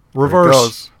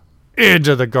 Reverse.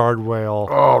 Into the guardrail.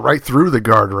 Oh, right through the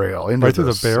guardrail. Right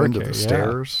through the barricade. Into the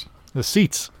stairs. The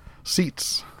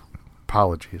seats.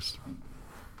 Apologies.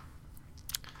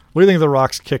 What do you think of The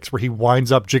Rock's kicks where he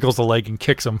winds up, jiggles the leg, and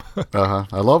kicks him?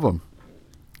 I love him.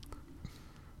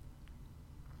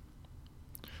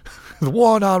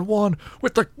 1-on-1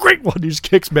 with the great one. He just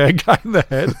kicks Mankind in the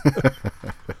head.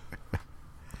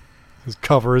 His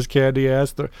cover his candy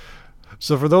ass.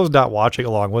 So for those not watching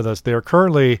along with us, they're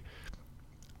currently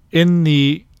in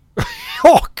the...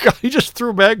 Oh, God, he just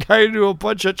threw Mankind into a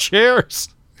bunch of chairs.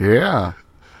 Yeah.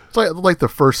 It's like the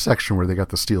first section where they got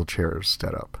the steel chairs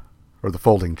set up. Or the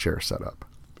folding chair set up.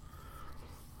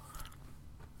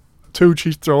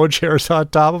 Tucci's throwing chairs on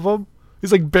top of him.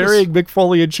 He's like burying Mick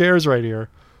Foley in chairs right here.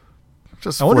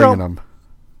 Just flinging them.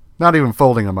 Not even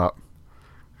folding them up.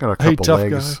 Got a couple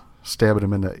legs. Guy. Stabbing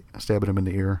him in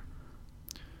the ear.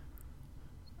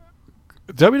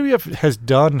 WWF has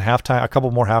done a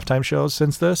couple more halftime shows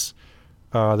since this.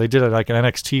 They did like an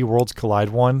NXT Worlds Collide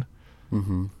one,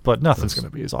 but nothing's going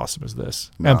to be as awesome as this.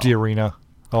 No. Empty arena.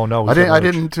 Oh no! I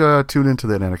didn't tune into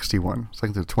that NXT one. It's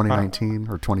like the 2019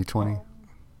 or 2020.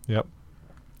 Yep.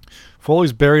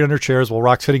 Foley's buried under chairs while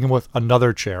Rock's hitting him with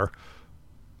another chair.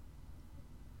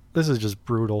 This is just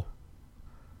brutal.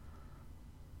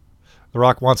 The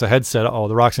Rock wants a headset. Oh,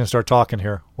 The Rock's going to start talking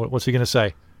here. What's he going to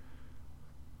say?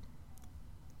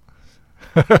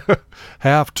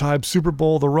 Halftime Super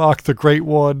Bowl, The Rock, the great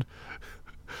one.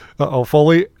 Uh-oh,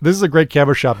 Foley. This is a great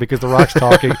camera shot because The Rock's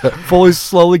talking. Foley's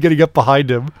slowly getting up behind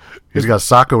him. He's got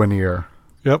Sacco in the ear.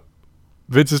 Yep.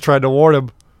 Vince is trying to warn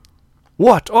him.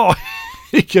 What? Oh,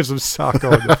 he gives him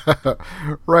Sacco.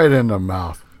 Right in the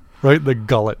mouth. Right in the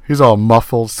gullet. He's all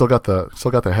muffled. Still got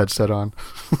the headset on.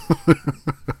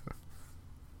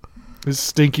 His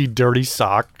stinky, dirty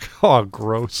sock. Oh,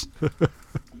 gross.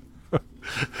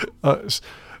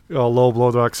 Low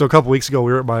blow dog. So a couple weeks ago,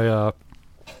 we were at my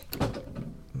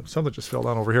something just fell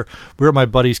down over here. We were at my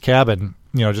buddy's cabin.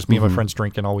 Just me and my friends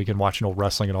drinking all weekend, watching old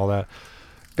wrestling and all that.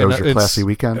 That was your classy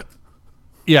weekend.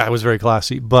 Yeah, it was very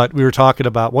classy. But we were talking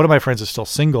about one of my friends is still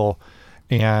single,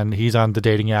 and he's on the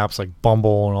dating apps like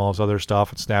Bumble and all this other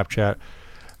stuff and Snapchat.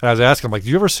 And I was asking him, like, do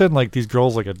you ever send, like, these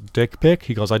girls, like, a dick pic?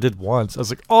 He goes, I did once. I was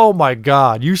like, oh, my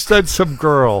God. You sent some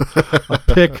girl a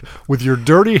pic with your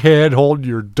dirty hand holding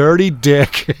your dirty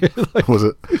dick. Like, was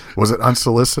it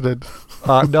unsolicited?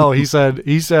 No, he said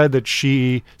that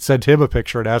she sent him a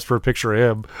picture and asked for a picture of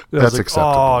him. And That's I was like, acceptable.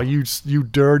 Oh, you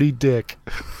dirty dick.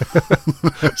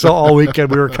 So all weekend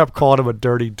we kept calling him a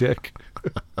dirty dick.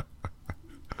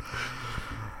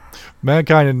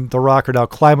 Mankind and The Rock are now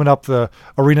climbing up the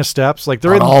arena steps. Like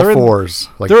they're on all fours,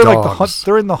 like dogs.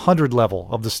 They're in the 100 level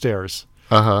of the stairs.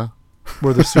 Where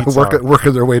the seats are.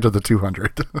 Working their way to the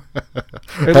 200.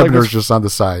 Hebner's just on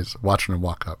the sides, watching him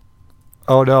walk up.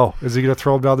 Oh no! Is he going to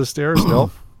throw him down the stairs?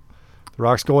 Nope. The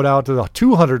Rock's going out to the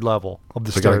 200 level of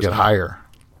the stairs. They got to get higher.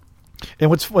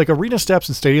 And what's like arena steps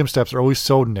and stadium steps are always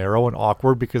so narrow and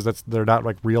awkward because they're not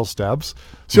like real steps.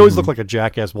 So you always look like a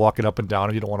jackass walking up and down,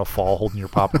 and you don't want to fall holding your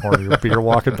popcorn or your beer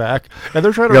walking back. And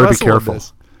they're trying to wrestle be careful. With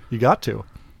this. You got to.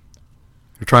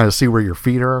 You're trying to see where your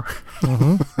feet are.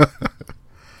 Go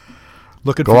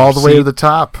all the way to the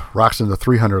top. Rock's in the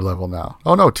 300 level now.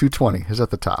 Oh no, 220. He's at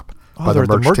the top by the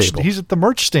merch table. He's at the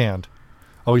merch stand.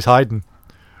 Oh, he's hiding.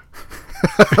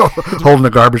 Holding a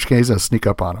garbage can. He's going to sneak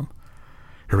up on him.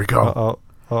 Here we go.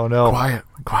 Oh no.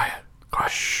 Quiet.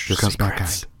 Shh, here comes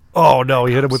Mankind. Oh no,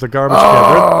 he hit him with a garbage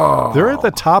can. They're at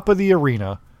the top of the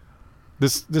arena.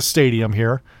 This stadium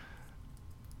here.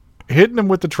 Hitting him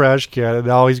with the trash can, and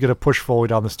now he's going to push Foley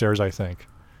down the stairs, I think.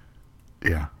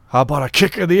 Yeah. How about a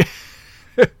kick in the...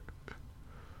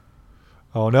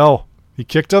 Oh no. He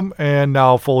kicked him, and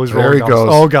now Foley's rolling down. There he goes.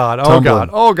 Oh God.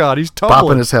 Oh God. He's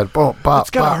tumbling. Bopping his head. Boom, bop, it's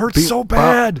got to hurt so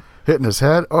bad. Bop. Hitting his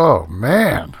head. Oh,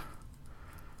 man.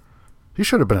 He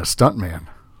should have been a stuntman.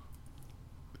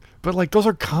 But, like, those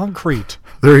are concrete.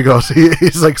 There he goes.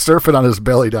 He's, like, surfing on his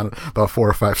belly down about 4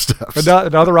 or 5 steps.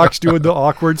 And now The Rock's doing the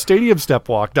awkward stadium step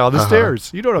walk down the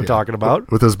stairs. You know what I'm talking about.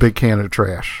 With his big can of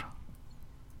trash.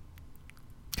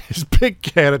 His big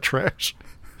can of trash.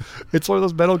 It's one of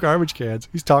those metal garbage cans.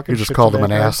 He's talking. He just called him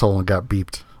an asshole and got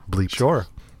bleeped. Sure.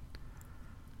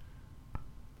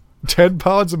 10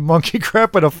 pounds of monkey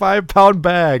crap in a 5-pound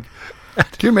bag. Can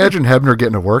you imagine Hebner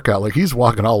getting a workout? Like, he's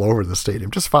walking all over the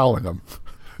stadium, just following him.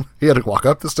 He had to walk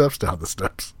up the steps, down the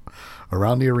steps,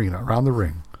 around the arena, around the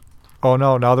ring. Oh,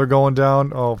 no. Now they're going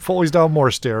down. Oh, Foley's down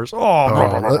more stairs.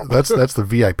 That's the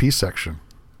VIP section.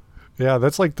 Yeah,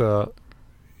 that's like the...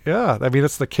 Yeah, I mean,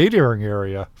 that's the catering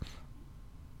area.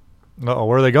 Uh-oh,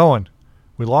 where are they going?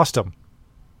 We lost them.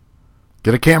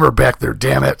 Get a camera back there,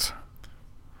 damn it.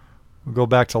 We'll go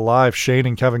back to live. Shane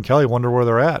and Kevin Kelly wonder where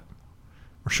they're at.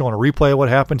 We're showing a replay of what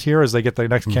happened here as they get the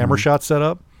next camera shot set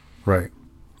up. Right.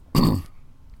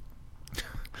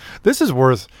 This is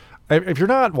worth... If you're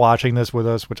not watching this with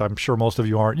us, which I'm sure most of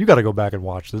you aren't, you got to go back and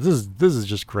watch this. This is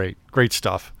just great. Great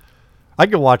stuff. I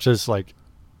could watch this like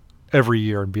every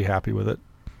year and be happy with it.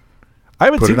 I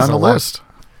haven't Put seen it this on in the a list.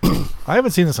 I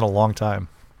haven't seen this in a long time.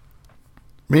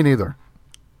 Me neither.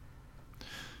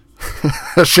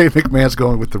 Shane McMahon's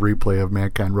going with the replay of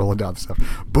Mankind rolling down the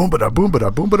stuff. Boom ba da, boom ba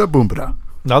da, boom ba da, boom ba da.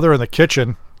 Now they're in the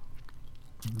kitchen,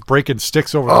 breaking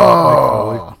sticks over the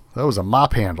Oh, that was a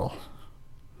mop handle.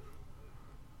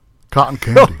 Cotton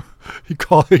candy. He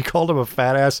called him a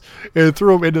fat ass and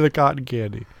threw him into the cotton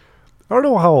candy. I don't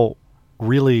know how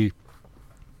really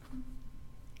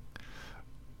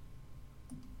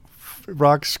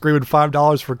Rock's screaming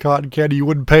 $5 for cotton candy. You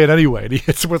wouldn't pay it anyway. And he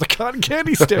hits him with a cotton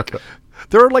candy stick.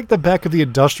 They're in like the back of the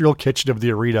industrial kitchen of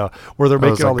the arena where they're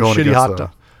making all the shitty hot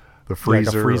dogs. The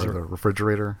freezer, or the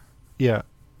refrigerator. Yeah.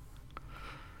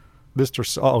 He took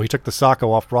the socko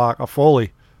off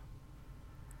Foley.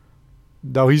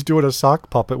 No, he's doing a sock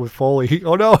puppet with Foley. He's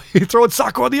throwing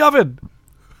socko in the oven.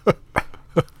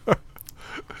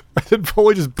 And then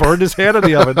Foley just burned his hand in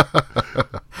the oven.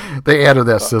 They added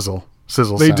that sizzle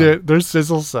sound. They did. There's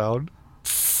sizzle sound.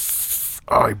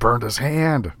 Oh, he burned his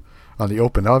hand on the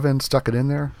open oven, stuck it in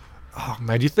there. Oh,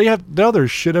 man. Now there's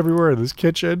shit everywhere in this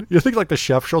kitchen. You think like the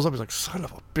chef shows up, he's like, son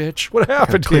of a bitch. What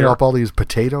happened clean here? up all these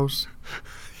potatoes.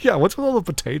 Yeah, what's with all the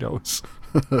potatoes?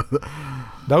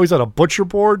 Now he's on a butcher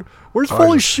board. Where's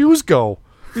Foley's shoes go?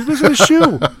 He's missing a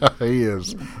shoe. He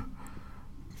is.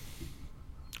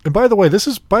 And by the way,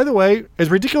 as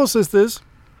ridiculous as this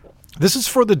is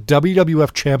for the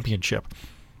WWF Championship.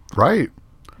 Right.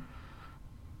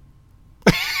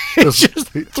 He just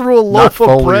threw a loaf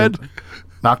of bread.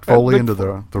 Knocked Foley into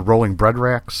the rolling bread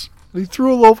racks. He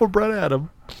threw a loaf of bread at him.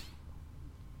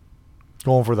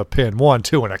 Going for the pin. 1,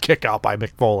 2, and a kick out by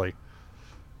Mick Foley.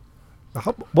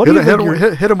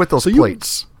 Hit him with those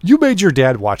plates. You made your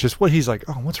dad watch this. He's like,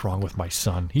 oh, what's wrong with my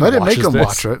son? I didn't make him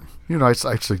watch it. I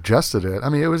suggested it. I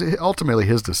mean, it was ultimately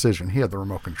his decision. He had the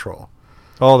remote control.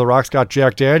 Oh, The Rock's got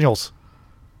Jack Daniels.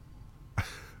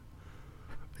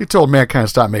 He told Mankind to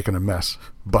stop making a mess,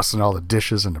 busting all the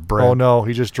dishes and the bread. Oh no,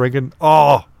 he's just drinking.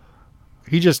 I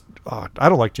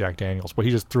don't like Jack Daniels, but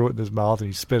he just threw it in his mouth and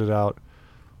he spit it out.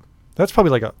 That's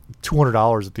probably like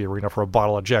 $200 at the arena for a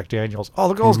bottle of Jack Daniels. Oh,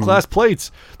 look at all those glass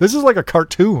plates. This is like a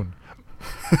cartoon.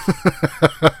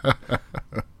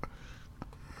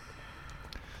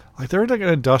 Like they're in like an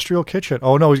industrial kitchen.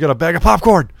 Oh no, he's got a bag of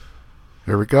popcorn.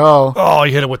 Here we go. Oh,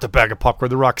 he hit it with the bag of popcorn.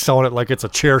 The Rock's selling it like it's a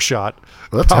chair shot.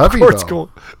 Well, that's heavy, though.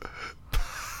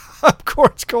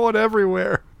 Popcorn's going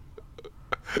everywhere.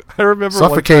 I remember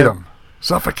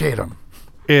Suffocate him.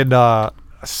 In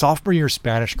sophomore year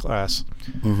Spanish class,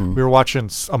 we were watching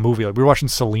a movie. We were watching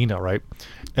Selena, right?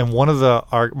 And one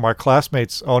of my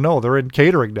classmates, they're in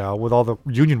catering now with all the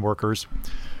union workers.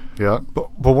 Yeah. But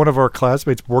one of our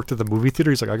classmates worked at the movie theater.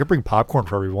 He's like, I could bring popcorn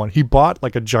for everyone. He bought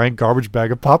like a giant garbage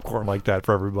bag of popcorn like that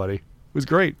for everybody. It was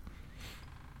great.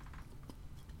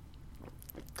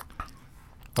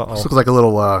 This looks like a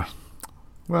little,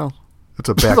 it's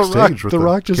a backstage. The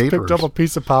Rock just caterers. picked up a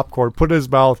piece of popcorn, put it in his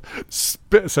mouth,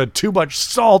 said too much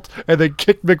salt, and then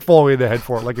kicked Mick Foley in the head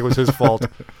for it like it was his fault.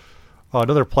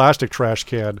 Another plastic trash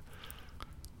can.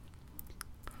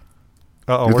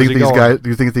 Do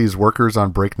you think these workers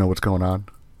on break know what's going on?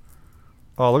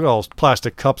 Oh, look at all those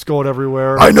plastic cups going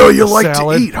everywhere. I know you like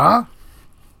to eat, huh?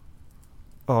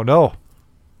 Oh, no.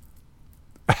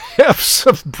 Have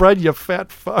some bread, you fat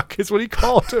fuck, is what he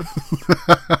called him.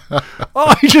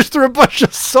 Oh, he just threw a bunch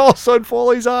of salsa in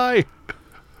Foley's eye.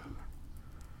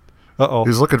 Uh-oh.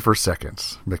 He's looking for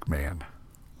seconds, McMahon.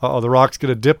 Uh-oh, The Rock's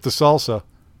going to dip the salsa.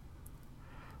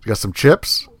 You got some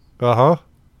chips? Uh-huh.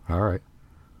 All right.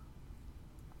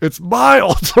 It's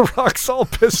mild. The Rock's all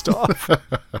pissed off.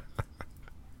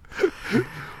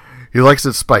 He likes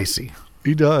it spicy.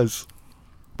 He does.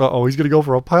 Uh-oh, he's going to go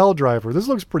for a pile driver. This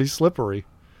looks pretty slippery.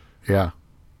 Yeah.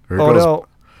 There he goes. No.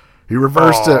 He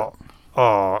reversed it.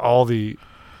 Oh,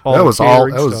 that was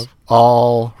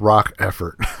all Rock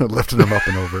effort. Lifting him up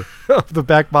and over. The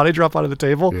back body drop out of the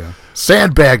table? Yeah.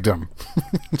 Sandbagged him.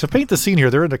 To paint the scene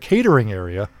here, they're in a catering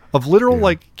area of literal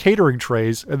like catering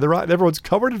trays, and everyone's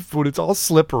covered in food. It's all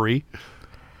slippery.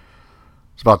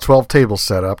 It's about 12 tables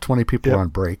set up. 20 people on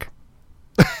break.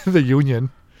 The union.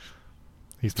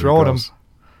 He's throwing them.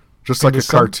 Just like a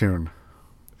cartoon.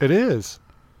 It is.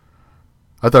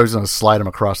 I thought he was going to slide him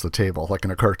across the table like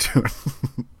in a cartoon.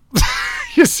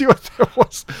 You see what that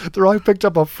was? The Rock picked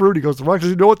up a fruit. He goes, The Rock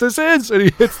doesn't know what this is. And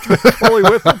he hits Foley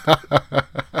with it.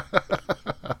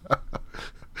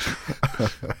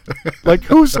 Like,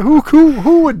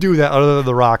 who would do that other than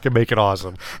The Rock and make it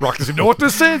awesome? Rock doesn't know what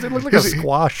this is. It looks like a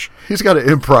squash. He's got to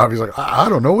improv. He's like, I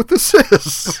don't know what this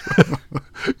is.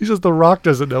 He says The Rock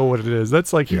doesn't know what it is.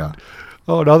 That's like,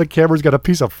 Oh, now the camera's got a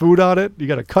piece of food on it. You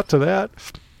got to cut to that.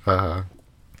 Uh-huh.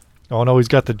 Oh no, he's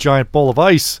got the giant bowl of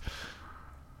ice.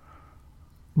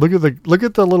 Look at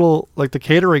the little, like, the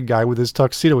catering guy with his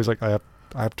tuxedo. He's like, I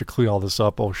have to clean all this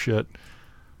up. Oh shit.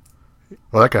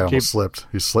 Well, that guy almost slipped.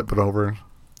 He slipped it over.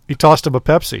 He tossed him a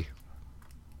Pepsi.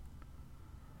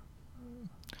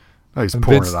 Oh, he's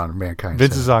pouring it on Mankind.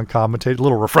 Vince is on commentate.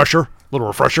 Little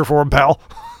refresher for him, pal.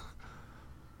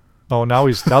 Oh, now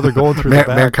they're going through the back.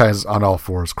 Mankind's on all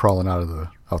fours, crawling out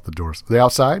the doors. Are they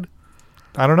outside?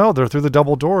 I don't know. They're through the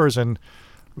double doors, and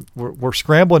we're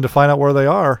scrambling to find out where they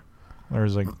are.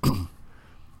 There's like,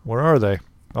 where are they?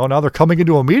 Oh, now they're coming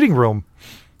into a meeting room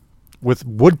with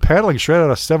wood paneling straight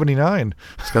out of 79.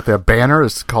 It's got that banner.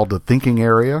 It's called the thinking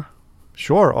area.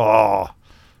 Sure. Oh.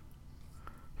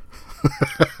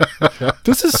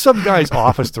 This is some guy's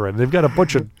office they're in. They've got a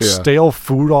bunch of stale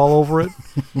food all over it.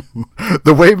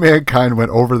 The way Mankind went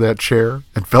over that chair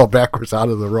and fell backwards out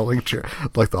of the rolling chair,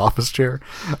 like the office chair.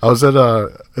 I was at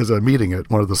a meeting at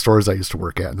one of the stores I used to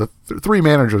work at. The three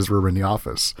managers were in the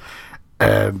office.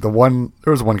 And there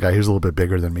was one guy who was a little bit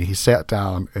bigger than me. He sat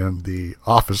down in the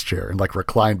office chair and like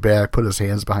reclined back, put his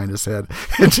hands behind his head,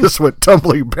 and just went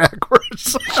tumbling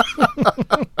backwards.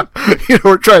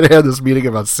 We're trying to have this meeting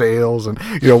about sales and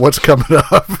what's coming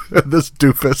up. This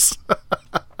doofus,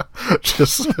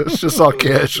 just all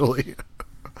casually.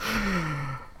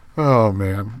 Oh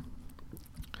man,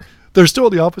 they're still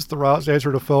in the office. The Ross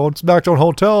answered the phone. SmackDown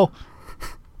Hotel.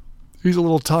 He's a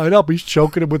little tied up. He's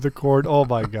choking him with the cord. Oh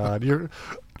my God!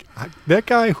 That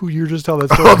guy who you're just telling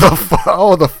that story.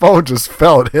 The phone just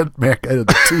fell and hit Mankind in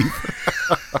the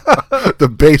teeth. The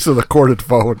base of the corded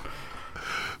phone.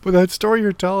 But that story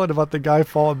you're telling about the guy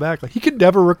falling back, like he could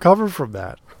never recover from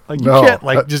that. Like you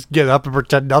can't just get up and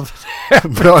pretend nothing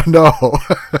happened. No.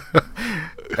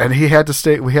 And he had to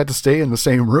stay. We had to stay in the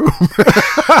same room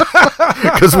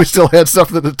because we still had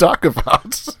something to talk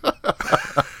about.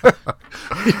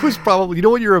 He was probably,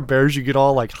 when you're embarrassed, you get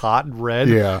all like hot and red.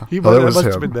 Yeah. He must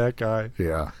have been that guy.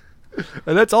 Yeah.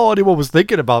 And that's all anyone was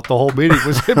thinking about the whole meeting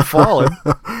was him falling.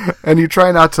 And you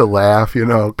try not to laugh,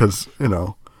 because,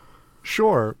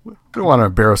 Sure. we don't want to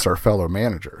embarrass our fellow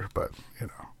manager, but,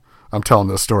 I'm telling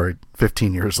this story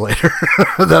 15 years later.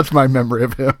 That's my memory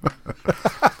of him.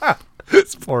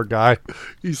 This poor guy.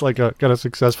 He's like got a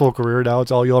successful career now.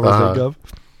 It's all you'll ever think of.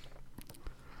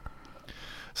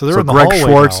 So they're in the Greg hallway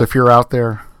Schwartz, now. if you're out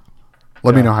there,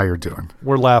 let me know how you're doing.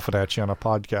 We're laughing at you on a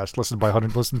podcast listened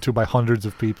to by hundreds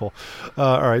of people.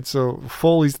 All right, so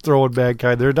Foley's throwing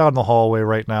Mankind. They're down the hallway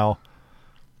right now.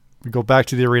 We go back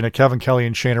to the arena. Kevin Kelly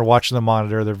and Shane are watching the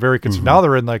monitor. They're very concerned. Now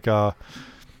they're in like a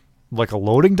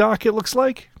loading dock, it looks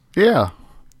like. Yeah.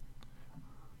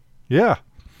 Yeah.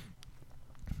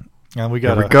 And we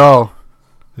got Here we go.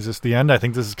 Is this the end? I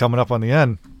think this is coming up on the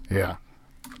end. Yeah.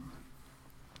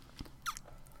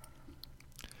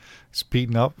 He's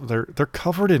beaten up. They're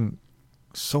covered in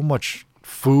so much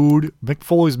food. Mick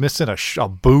Foley's missing a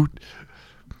boot.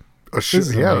 A shoe.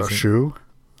 Yeah, amazing. a shoe.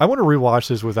 I want to rewatch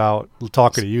this without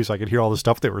talking to you so I could hear all the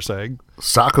stuff they were saying.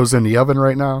 Sacco's in the oven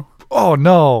right now. Oh,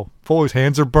 no. Foley's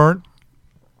hands are burnt.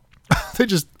 They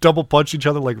just double punch each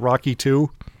other like Rocky 2.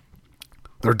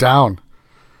 They're down.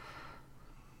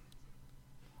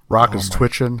 Rock is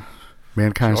twitching.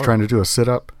 Mankind's trying to do a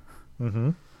sit-up.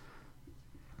 Mm-hmm.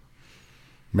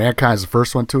 Mankind's the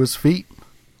first one to his feet.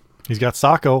 He's got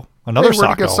Sacco. Another Sacco.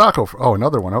 Where'd he get Sacco? Oh,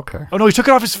 another one. Okay. Oh, no, he took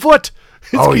it off his foot.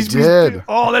 He did.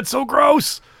 Oh, that's so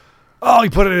gross. Oh, he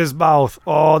put it in his mouth.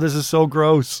 Oh, this is so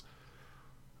gross.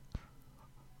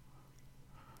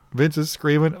 Vince is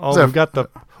screaming. Oh, we've got the...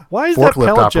 Why is that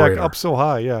pallet jack up so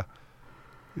high? Yeah.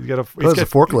 He's got a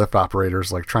forklift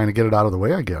operator's like trying to get it out of the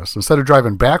way, I guess. Instead of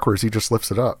driving backwards, he just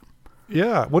lifts it up.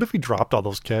 Yeah. What if he dropped all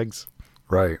those kegs?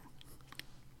 Right.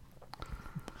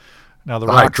 Now the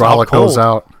hydraulic goes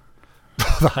out.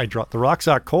 The rock's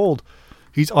out cold.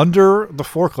 He's under the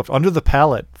forklift, under the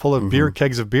pallet full of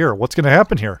kegs of beer. What's going to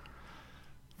happen here?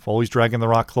 Foley's dragging the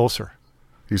rock closer.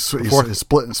 He's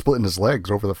splitting his legs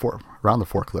over around the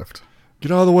forklift.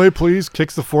 Get out of the way, please.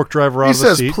 Kicks the fork driver out of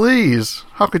the seat. He says, please.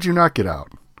 How could you not get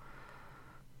out?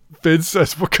 Vince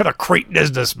says, what kind of cretin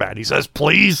is this, man? He says,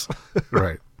 please.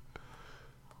 Right.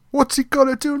 What's he going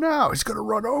to do now? He's going to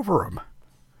run over him.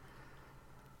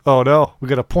 Oh, no. We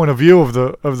got a point of view of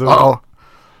the pallet jack.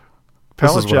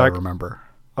 This is what I remember.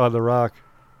 On the rock.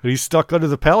 And he's stuck under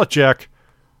the pallet jack.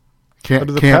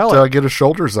 Can't get his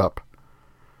shoulders up.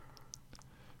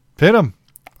 Pin him.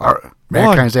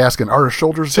 Mankind's asking, are his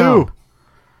shoulders 2, down?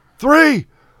 3.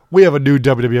 We have a new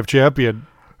WWF champion.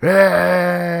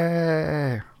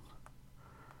 Hey!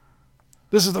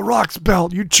 This is the Rock's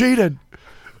belt. You cheated.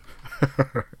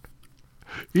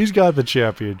 He's got the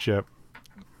championship.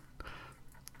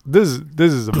 This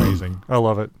is amazing. I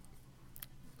love it.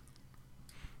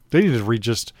 They need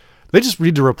to they just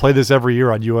need to replay this every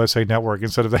year on USA Network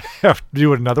instead of they have to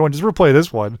do another one. Just replay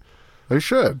this one. They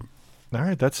should. All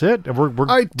right, that's it. And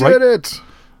I did it.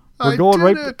 We're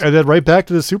going and then right back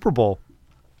to the Super Bowl.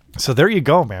 So there you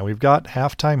go, man. We've got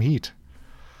halftime heat.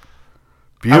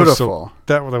 Beautiful.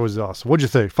 That was awesome. What'd you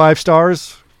think? 5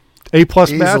 stars? A+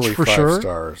 match for 5 sure.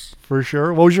 Stars. For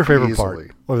sure. What was your favorite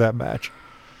part of that match?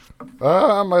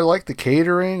 I liked the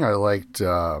catering. I liked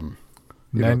the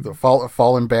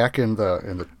falling back in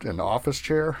the office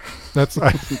chair. That's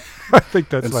I think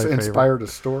that's my favorite. Inspired a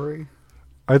story.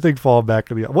 I think falling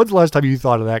back in the. When's the last time you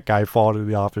thought of that guy falling in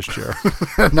the office chair?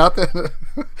 Not that.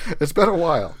 It's been a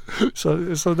while. So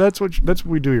that's what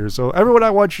we do here. So everyone, I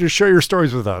want you to share your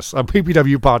stories with us on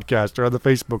PPW Podcast or on the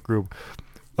Facebook group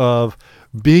of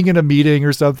being in a meeting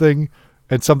or something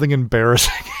and something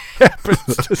embarrassing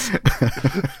happens.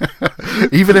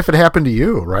 Even if it happened to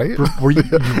you, right? Were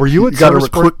you at Service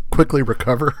quickly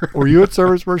recover? Were you at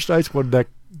Service Merchandise when that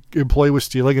employee was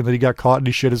stealing and then he got caught and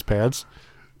he shit his pants?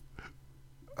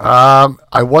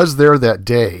 I was there that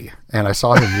day and I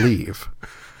saw him leave.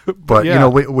 But yeah.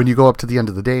 When you go up to the end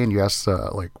of the day and you ask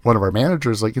like one of our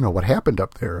managers, like, what happened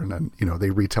up there, and then they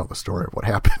retell the story of what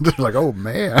happened. They're like, oh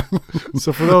man.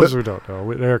 So for those who don't know,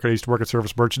 Eric and I used to work at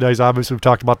Service Merchandise. Obviously, we've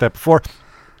talked about that before.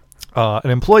 An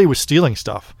employee was stealing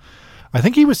stuff. I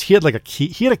think he had like a key.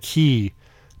 He had a key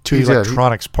to the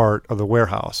electronics part of the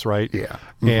warehouse, right? Yeah.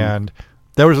 Mm-hmm. And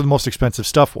that was where the most expensive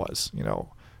stuff was.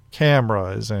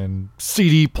 Cameras and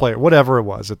CD player, whatever it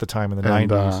was at the time in the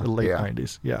 90s, late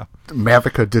 90s. Yeah.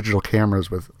 Mavica digital cameras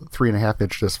with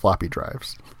 3.5-inch disc floppy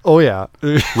drives. Oh, yeah.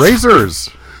 Razors.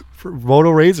 Moto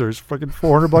razors, fucking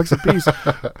 $400 a piece.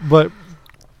 But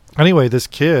anyway, this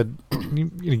kid,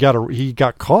 he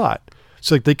got caught.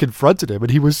 So they confronted him,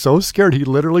 and he was so scared he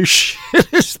literally shit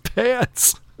his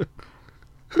pants.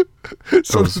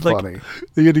 So it was funny.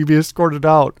 He had to be escorted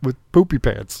out with poopy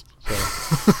pants. So.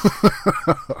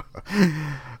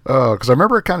 Oh, because I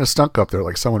remember it kind of stunk up there,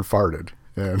 like someone farted,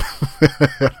 and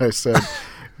I said,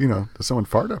 "Does someone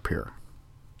fart up here?"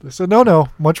 They said, "No,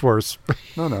 much worse."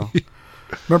 No.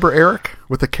 Remember Eric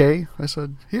with a K? I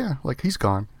said, "Yeah, like he's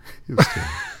gone. He was stealing."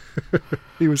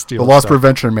 He was stealing. The loss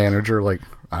prevention manager, like,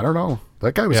 I don't know,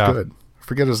 that guy was good. I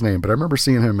forget his name, but I remember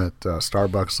seeing him at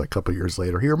Starbucks like a couple of years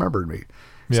later. He remembered me.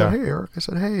 He said, "Hey, Eric." I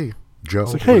said, "Hey, Joe."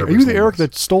 It's like, "Hey, are you the Eric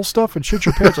that stole stuff and shit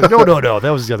your pants?" Like, no, that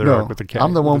was the other Eric with the K.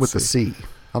 I'm the one with the C.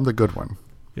 I'm the good one.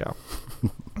 Yeah.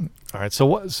 All right.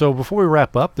 So before we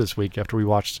wrap up this week, after we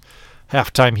watched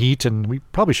halftime heat, and we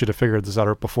probably should have figured this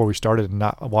out before we started and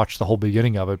not watched the whole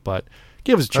beginning of it, but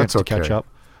give us a chance to catch up.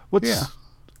 What are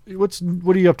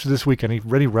you up to this week? Any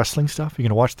wrestling stuff? You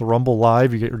gonna watch the Rumble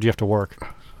live, or do you have to work?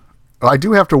 I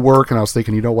do have to work, and I was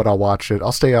thinking, I'll watch it.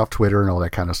 I'll stay off Twitter and all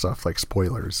that kind of stuff, like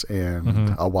spoilers,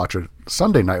 and I'll watch it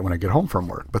Sunday night when I get home from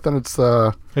work. But then it's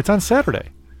on Saturday.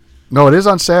 No, it is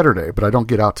on Saturday, but I don't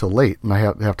get out till late, and I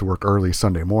have to work early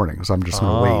Sunday morning, so I'm just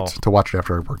going to wait to watch it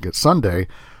after I work. It's Sunday,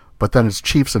 but then it's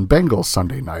Chiefs and Bengals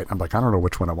Sunday night. I'm like, I don't know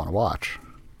which one I want to watch.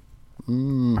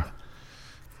 Why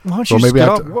don't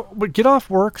you get off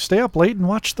work, stay up late, and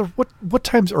watch what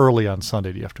time's early on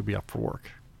Sunday do you have to be up for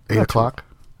work? 8 o'clock?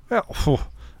 Oh,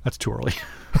 that's too early.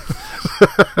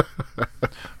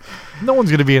 No one's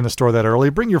going to be in the store that early.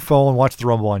 Bring your phone, watch the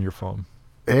Rumble on your phone.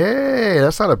 Hey,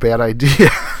 that's not a bad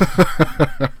idea.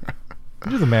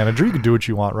 You're the manager. You can do what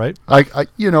you want, right? I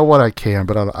you know what, I can,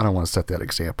 but I don't want to set that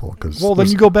example. Well, then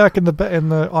you go back on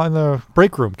the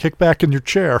break room, kick back in your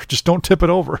chair. Just don't tip it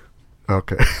over.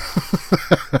 Okay.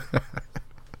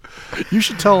 You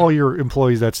should tell all your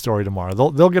employees that story tomorrow.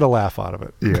 They'll get a laugh out of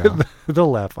it. Yeah.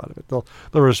 They'll laugh out of it. They'll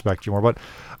respect you more. But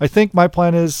I think my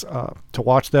plan is to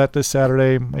watch that this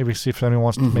Saturday. Maybe see if anyone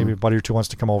wants to, maybe a buddy or two wants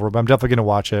to come over. But I'm definitely going to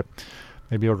watch it.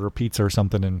 Maybe order a pizza or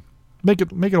something and make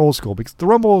it old school, because the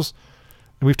Rumbles,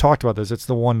 and we've talked about this, it's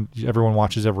the one everyone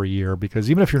watches every year, because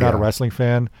even if you're not a wrestling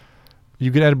fan, you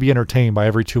can be entertained by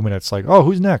every 2 minutes. Like, oh,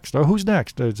 who's next? Oh, who's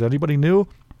next? Is anybody new?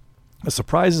 The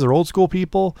surprises are old school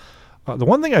people. The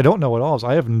one thing I don't know at all is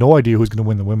I have no idea who's going to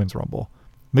win the Women's Rumble.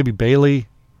 Maybe Bayley,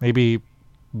 maybe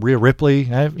Rhea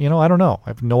Ripley. I don't know. I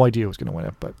have no idea who's going to win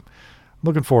it, but I'm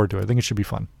looking forward to it. I think it should be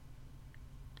fun.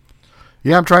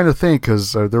 Yeah, I'm trying to think,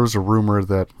 because there was a rumor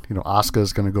that Asuka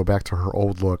is going to go back to her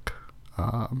old look.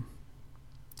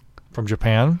 From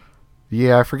Japan?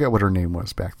 Yeah, I forget what her name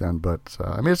was back then, but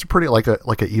it's a pretty like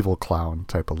a evil clown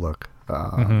type of look.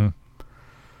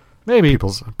 Maybe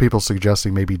people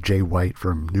suggesting maybe Jay White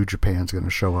from New Japan's going to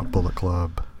show up, Bullet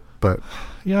Club, but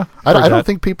yeah, I don't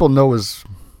think people know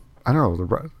I don't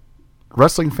know,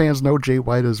 wrestling fans know Jay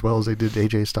White as well as they did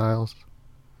AJ Styles?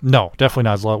 No, definitely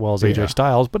not as well as AJ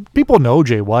Styles, but people know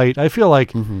Jay White. I feel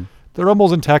like the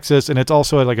Rumble's in Texas, and it's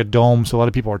also at like a dome, so a lot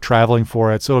of people are traveling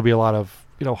for it. So it'll be a lot of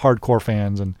hardcore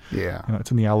fans, and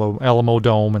it's in the Alamo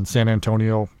Dome in San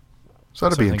Antonio. So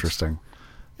that'll be interesting.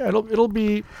 Yeah, it'll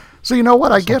be. So you know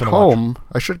what? I get home.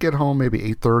 I should get home maybe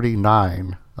 8:30,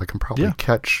 9. I can probably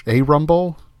catch a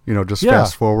Rumble. Just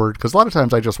fast forward, because a lot of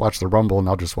times I just watch the Rumble and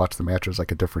I'll just watch the matches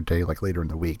like a different day, like later in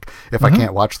the week, if I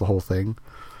can't watch the whole thing.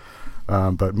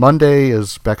 But Monday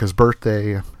is Becca's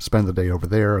birthday. Spend the day over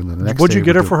there, and then the next. What'd you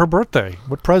get her for her birthday?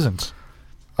 What presents?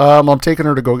 I'm taking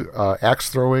her to go axe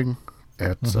throwing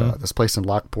at this place in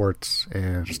Lockport,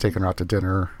 and just taking her out to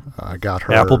dinner. I got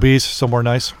her Applebee's, somewhere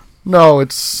nice. No,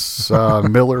 it's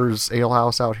Miller's Ale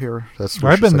House out here. That's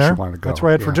where I've been there. Go. That's where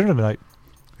I had for dinner tonight.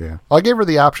 Yeah, I gave her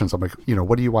the options. I'm like,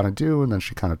 what do you want to do? And then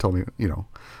she kind of told me,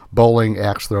 bowling,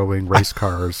 axe throwing, race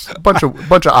cars, a bunch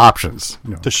of options.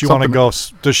 Does she want to go?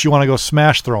 Does she want to go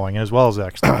smash throwing as well as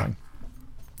axe throwing?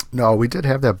 No, we did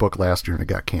have that book last year and it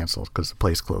got canceled because the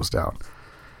place closed down.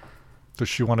 Does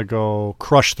she want to go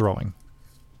crush throwing?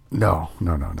 No.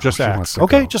 Just axe.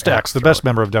 Okay, just axe. The best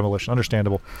member of Demolition.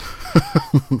 Understandable.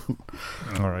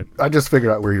 All right. I just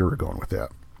figured out where you were going with that.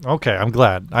 Okay, I'm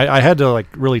glad. I had to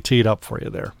really tee it up for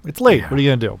you there. It's late. What are you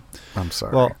going to do? I'm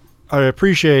sorry. Well, I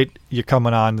appreciate you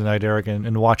coming on tonight, Eric,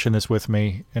 and watching this with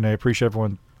me. And I appreciate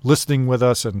everyone listening with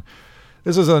us. And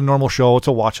this is a normal show. It's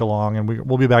a watch along. And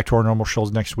we'll be back to our normal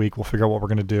shows next week. We'll figure out what we're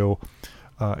going to do.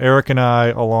 Eric and I,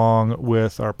 along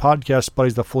with our podcast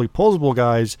buddies, the Fully Posable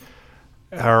guys,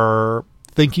 are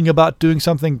thinking about doing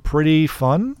something pretty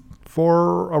fun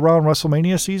for around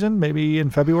WrestleMania season, maybe in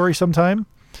February sometime.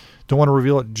 Don't want to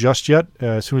reveal it just yet.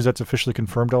 As soon as that's officially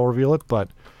confirmed, I'll reveal it.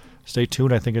 But stay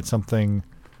tuned. I think it's something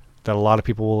that a lot of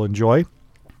people will enjoy.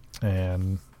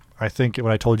 And I think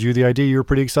when I told you the idea, you were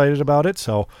pretty excited about it.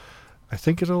 So I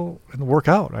think it'll work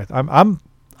out. I'm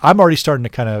already starting to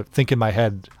kind of think in my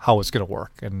head how it's going to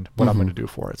work and what I'm going to do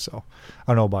for it. So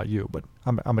I don't know about you, but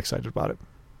I'm excited about it.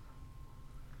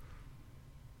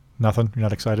 Nothing? You're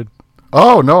not excited?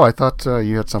 Oh, no, I thought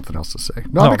you had something else to say.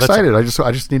 No, I'm excited. I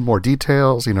just need more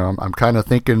details. I'm kind of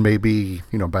thinking maybe,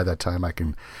 by that time I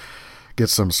can get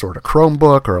some sort of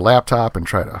Chromebook or a laptop and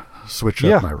try to switch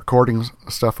up my recording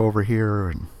stuff over here.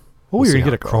 And you're going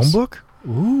to get a Chromebook?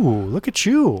 Ooh, look at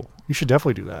you. You should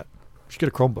definitely do that. You should get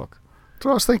a Chromebook. That's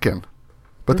what I was thinking.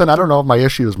 But then I don't know if my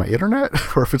issue is my internet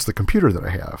or if it's the computer that I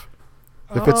have.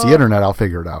 If it's the internet, I'll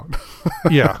figure it out.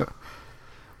 Yeah.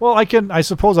 Well, I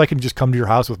suppose I can just come to your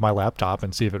house with my laptop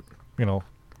and see if it,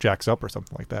 jacks up or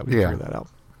something like that. We can figure that out.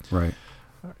 Right.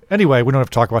 Anyway, we don't have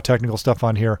to talk about technical stuff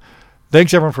on here.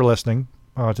 Thanks, everyone, for listening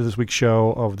to this week's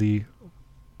show of the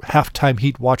Halftime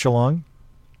Heat Watch Along.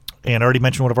 And I already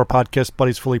mentioned one of our podcast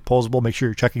buddies, Fully Posable. Make sure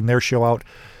you're checking their show out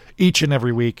each and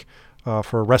every week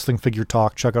for Wrestling Figure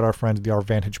Talk. Check out our friends at the Our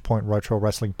Vantage Point Retro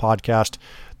Wrestling Podcast.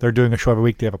 They're doing a show every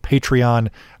week. They have a Patreon, and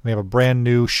they have a brand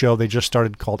new show they just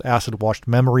started called Acid Washed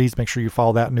Memories. Make sure you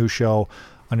follow that new show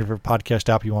on your podcast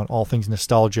app. You want all things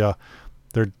nostalgia.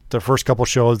 Their first couple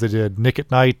shows, they did Nick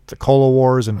at Night, the Cola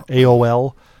Wars, and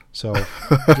AOL. So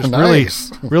just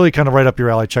nice. really kind of right up your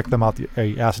alley. Check them out,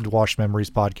 the Acid Washed Memories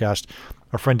podcast.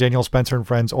 Our friend Daniel Spencer and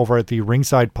friends over at the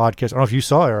Ringside Podcast. I don't know if you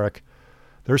saw, Eric.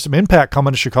 There's some Impact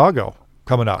coming to Chicago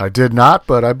coming up. I did not,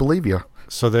 but I believe you.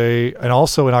 So and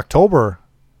also in October,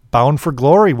 Bound for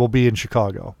Glory will be in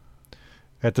Chicago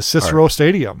at the Cicero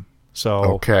Stadium. So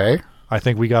okay, I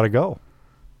think we got to go.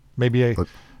 Maybe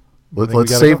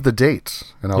let's save the date,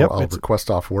 and I'll request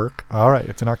off work. All right,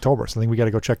 it's in October, so I think we got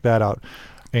to go check that out.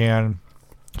 And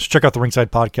just check out the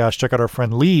Ringside Podcast. Check out our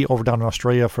friend Lee over down in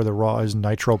Australia for the Raw is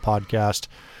Nitro podcast,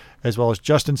 as well as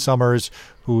Justin Summers,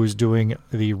 who is doing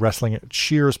the Wrestling at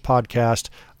Cheers podcast,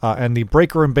 and the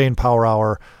Breaker and Bane Power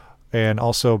Hour, and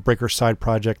also Breaker's side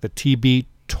project, the TB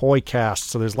Toycast.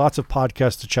 So there's lots of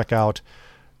podcasts to check out,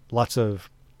 lots of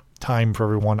time for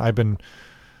everyone. I've been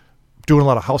doing a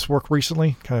lot of housework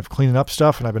recently, kind of cleaning up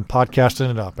stuff, and I've been podcasting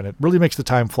it up, and it really makes the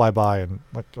time fly by. And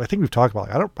I think we've talked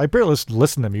about I barely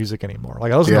listen to music anymore.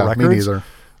 I listen to records, me neither.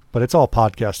 But it's all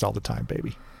podcast all the time,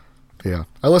 baby. Yeah,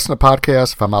 I listen to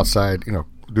podcasts if I'm outside,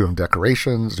 doing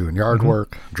decorations, doing yard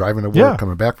work, driving to work,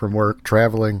 coming back from work,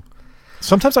 traveling.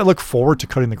 Sometimes I look forward to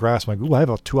cutting the grass. I'm like, ooh, I have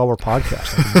a 2-hour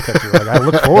podcast. I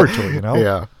look forward to it,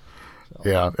 Yeah. So.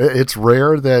 Yeah. It's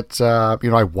rare that,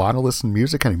 I want to listen to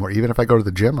music anymore. Even if I go to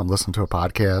the gym, I'm listening to a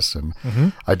podcast.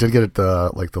 And I did get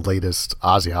the latest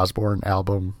Ozzy Osbourne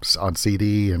album on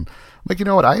CD. And I'm like, you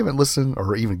know what? I haven't listened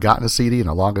or even gotten a CD in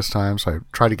the longest time. So I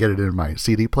tried to get it in my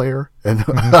CD player. And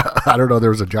I don't know,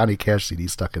 there was a Johnny Cash CD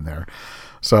stuck in there.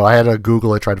 So I had to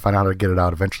Google it, tried to find out how to get it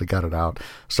out. Eventually got it out.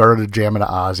 Started jamming to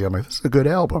Ozzy. I'm like, this is a good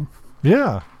album.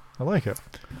 Yeah, I like it.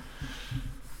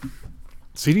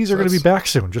 CDs are going to be back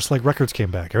soon, just like records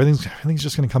came back. Everything's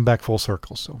just going to come back full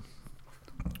circle. So,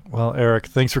 well, Eric,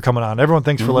 thanks for coming on. Everyone,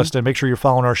 thanks for listening. Make sure you're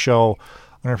following our show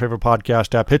on your favorite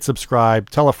podcast app. Hit subscribe.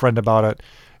 Tell a friend about it.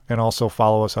 And also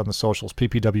follow us on the socials.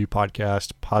 PPW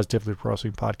Podcast, Positively Pro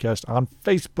Wrestling Podcast on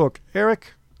Facebook.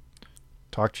 Eric,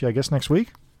 talk to you, I guess, next week.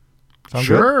 Sound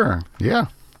sure. Good? Yeah.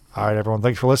 All right, everyone.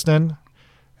 Thanks for listening.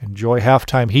 Enjoy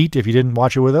Halftime Heat if you didn't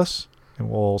watch it with us. And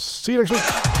we'll see you next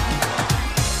week.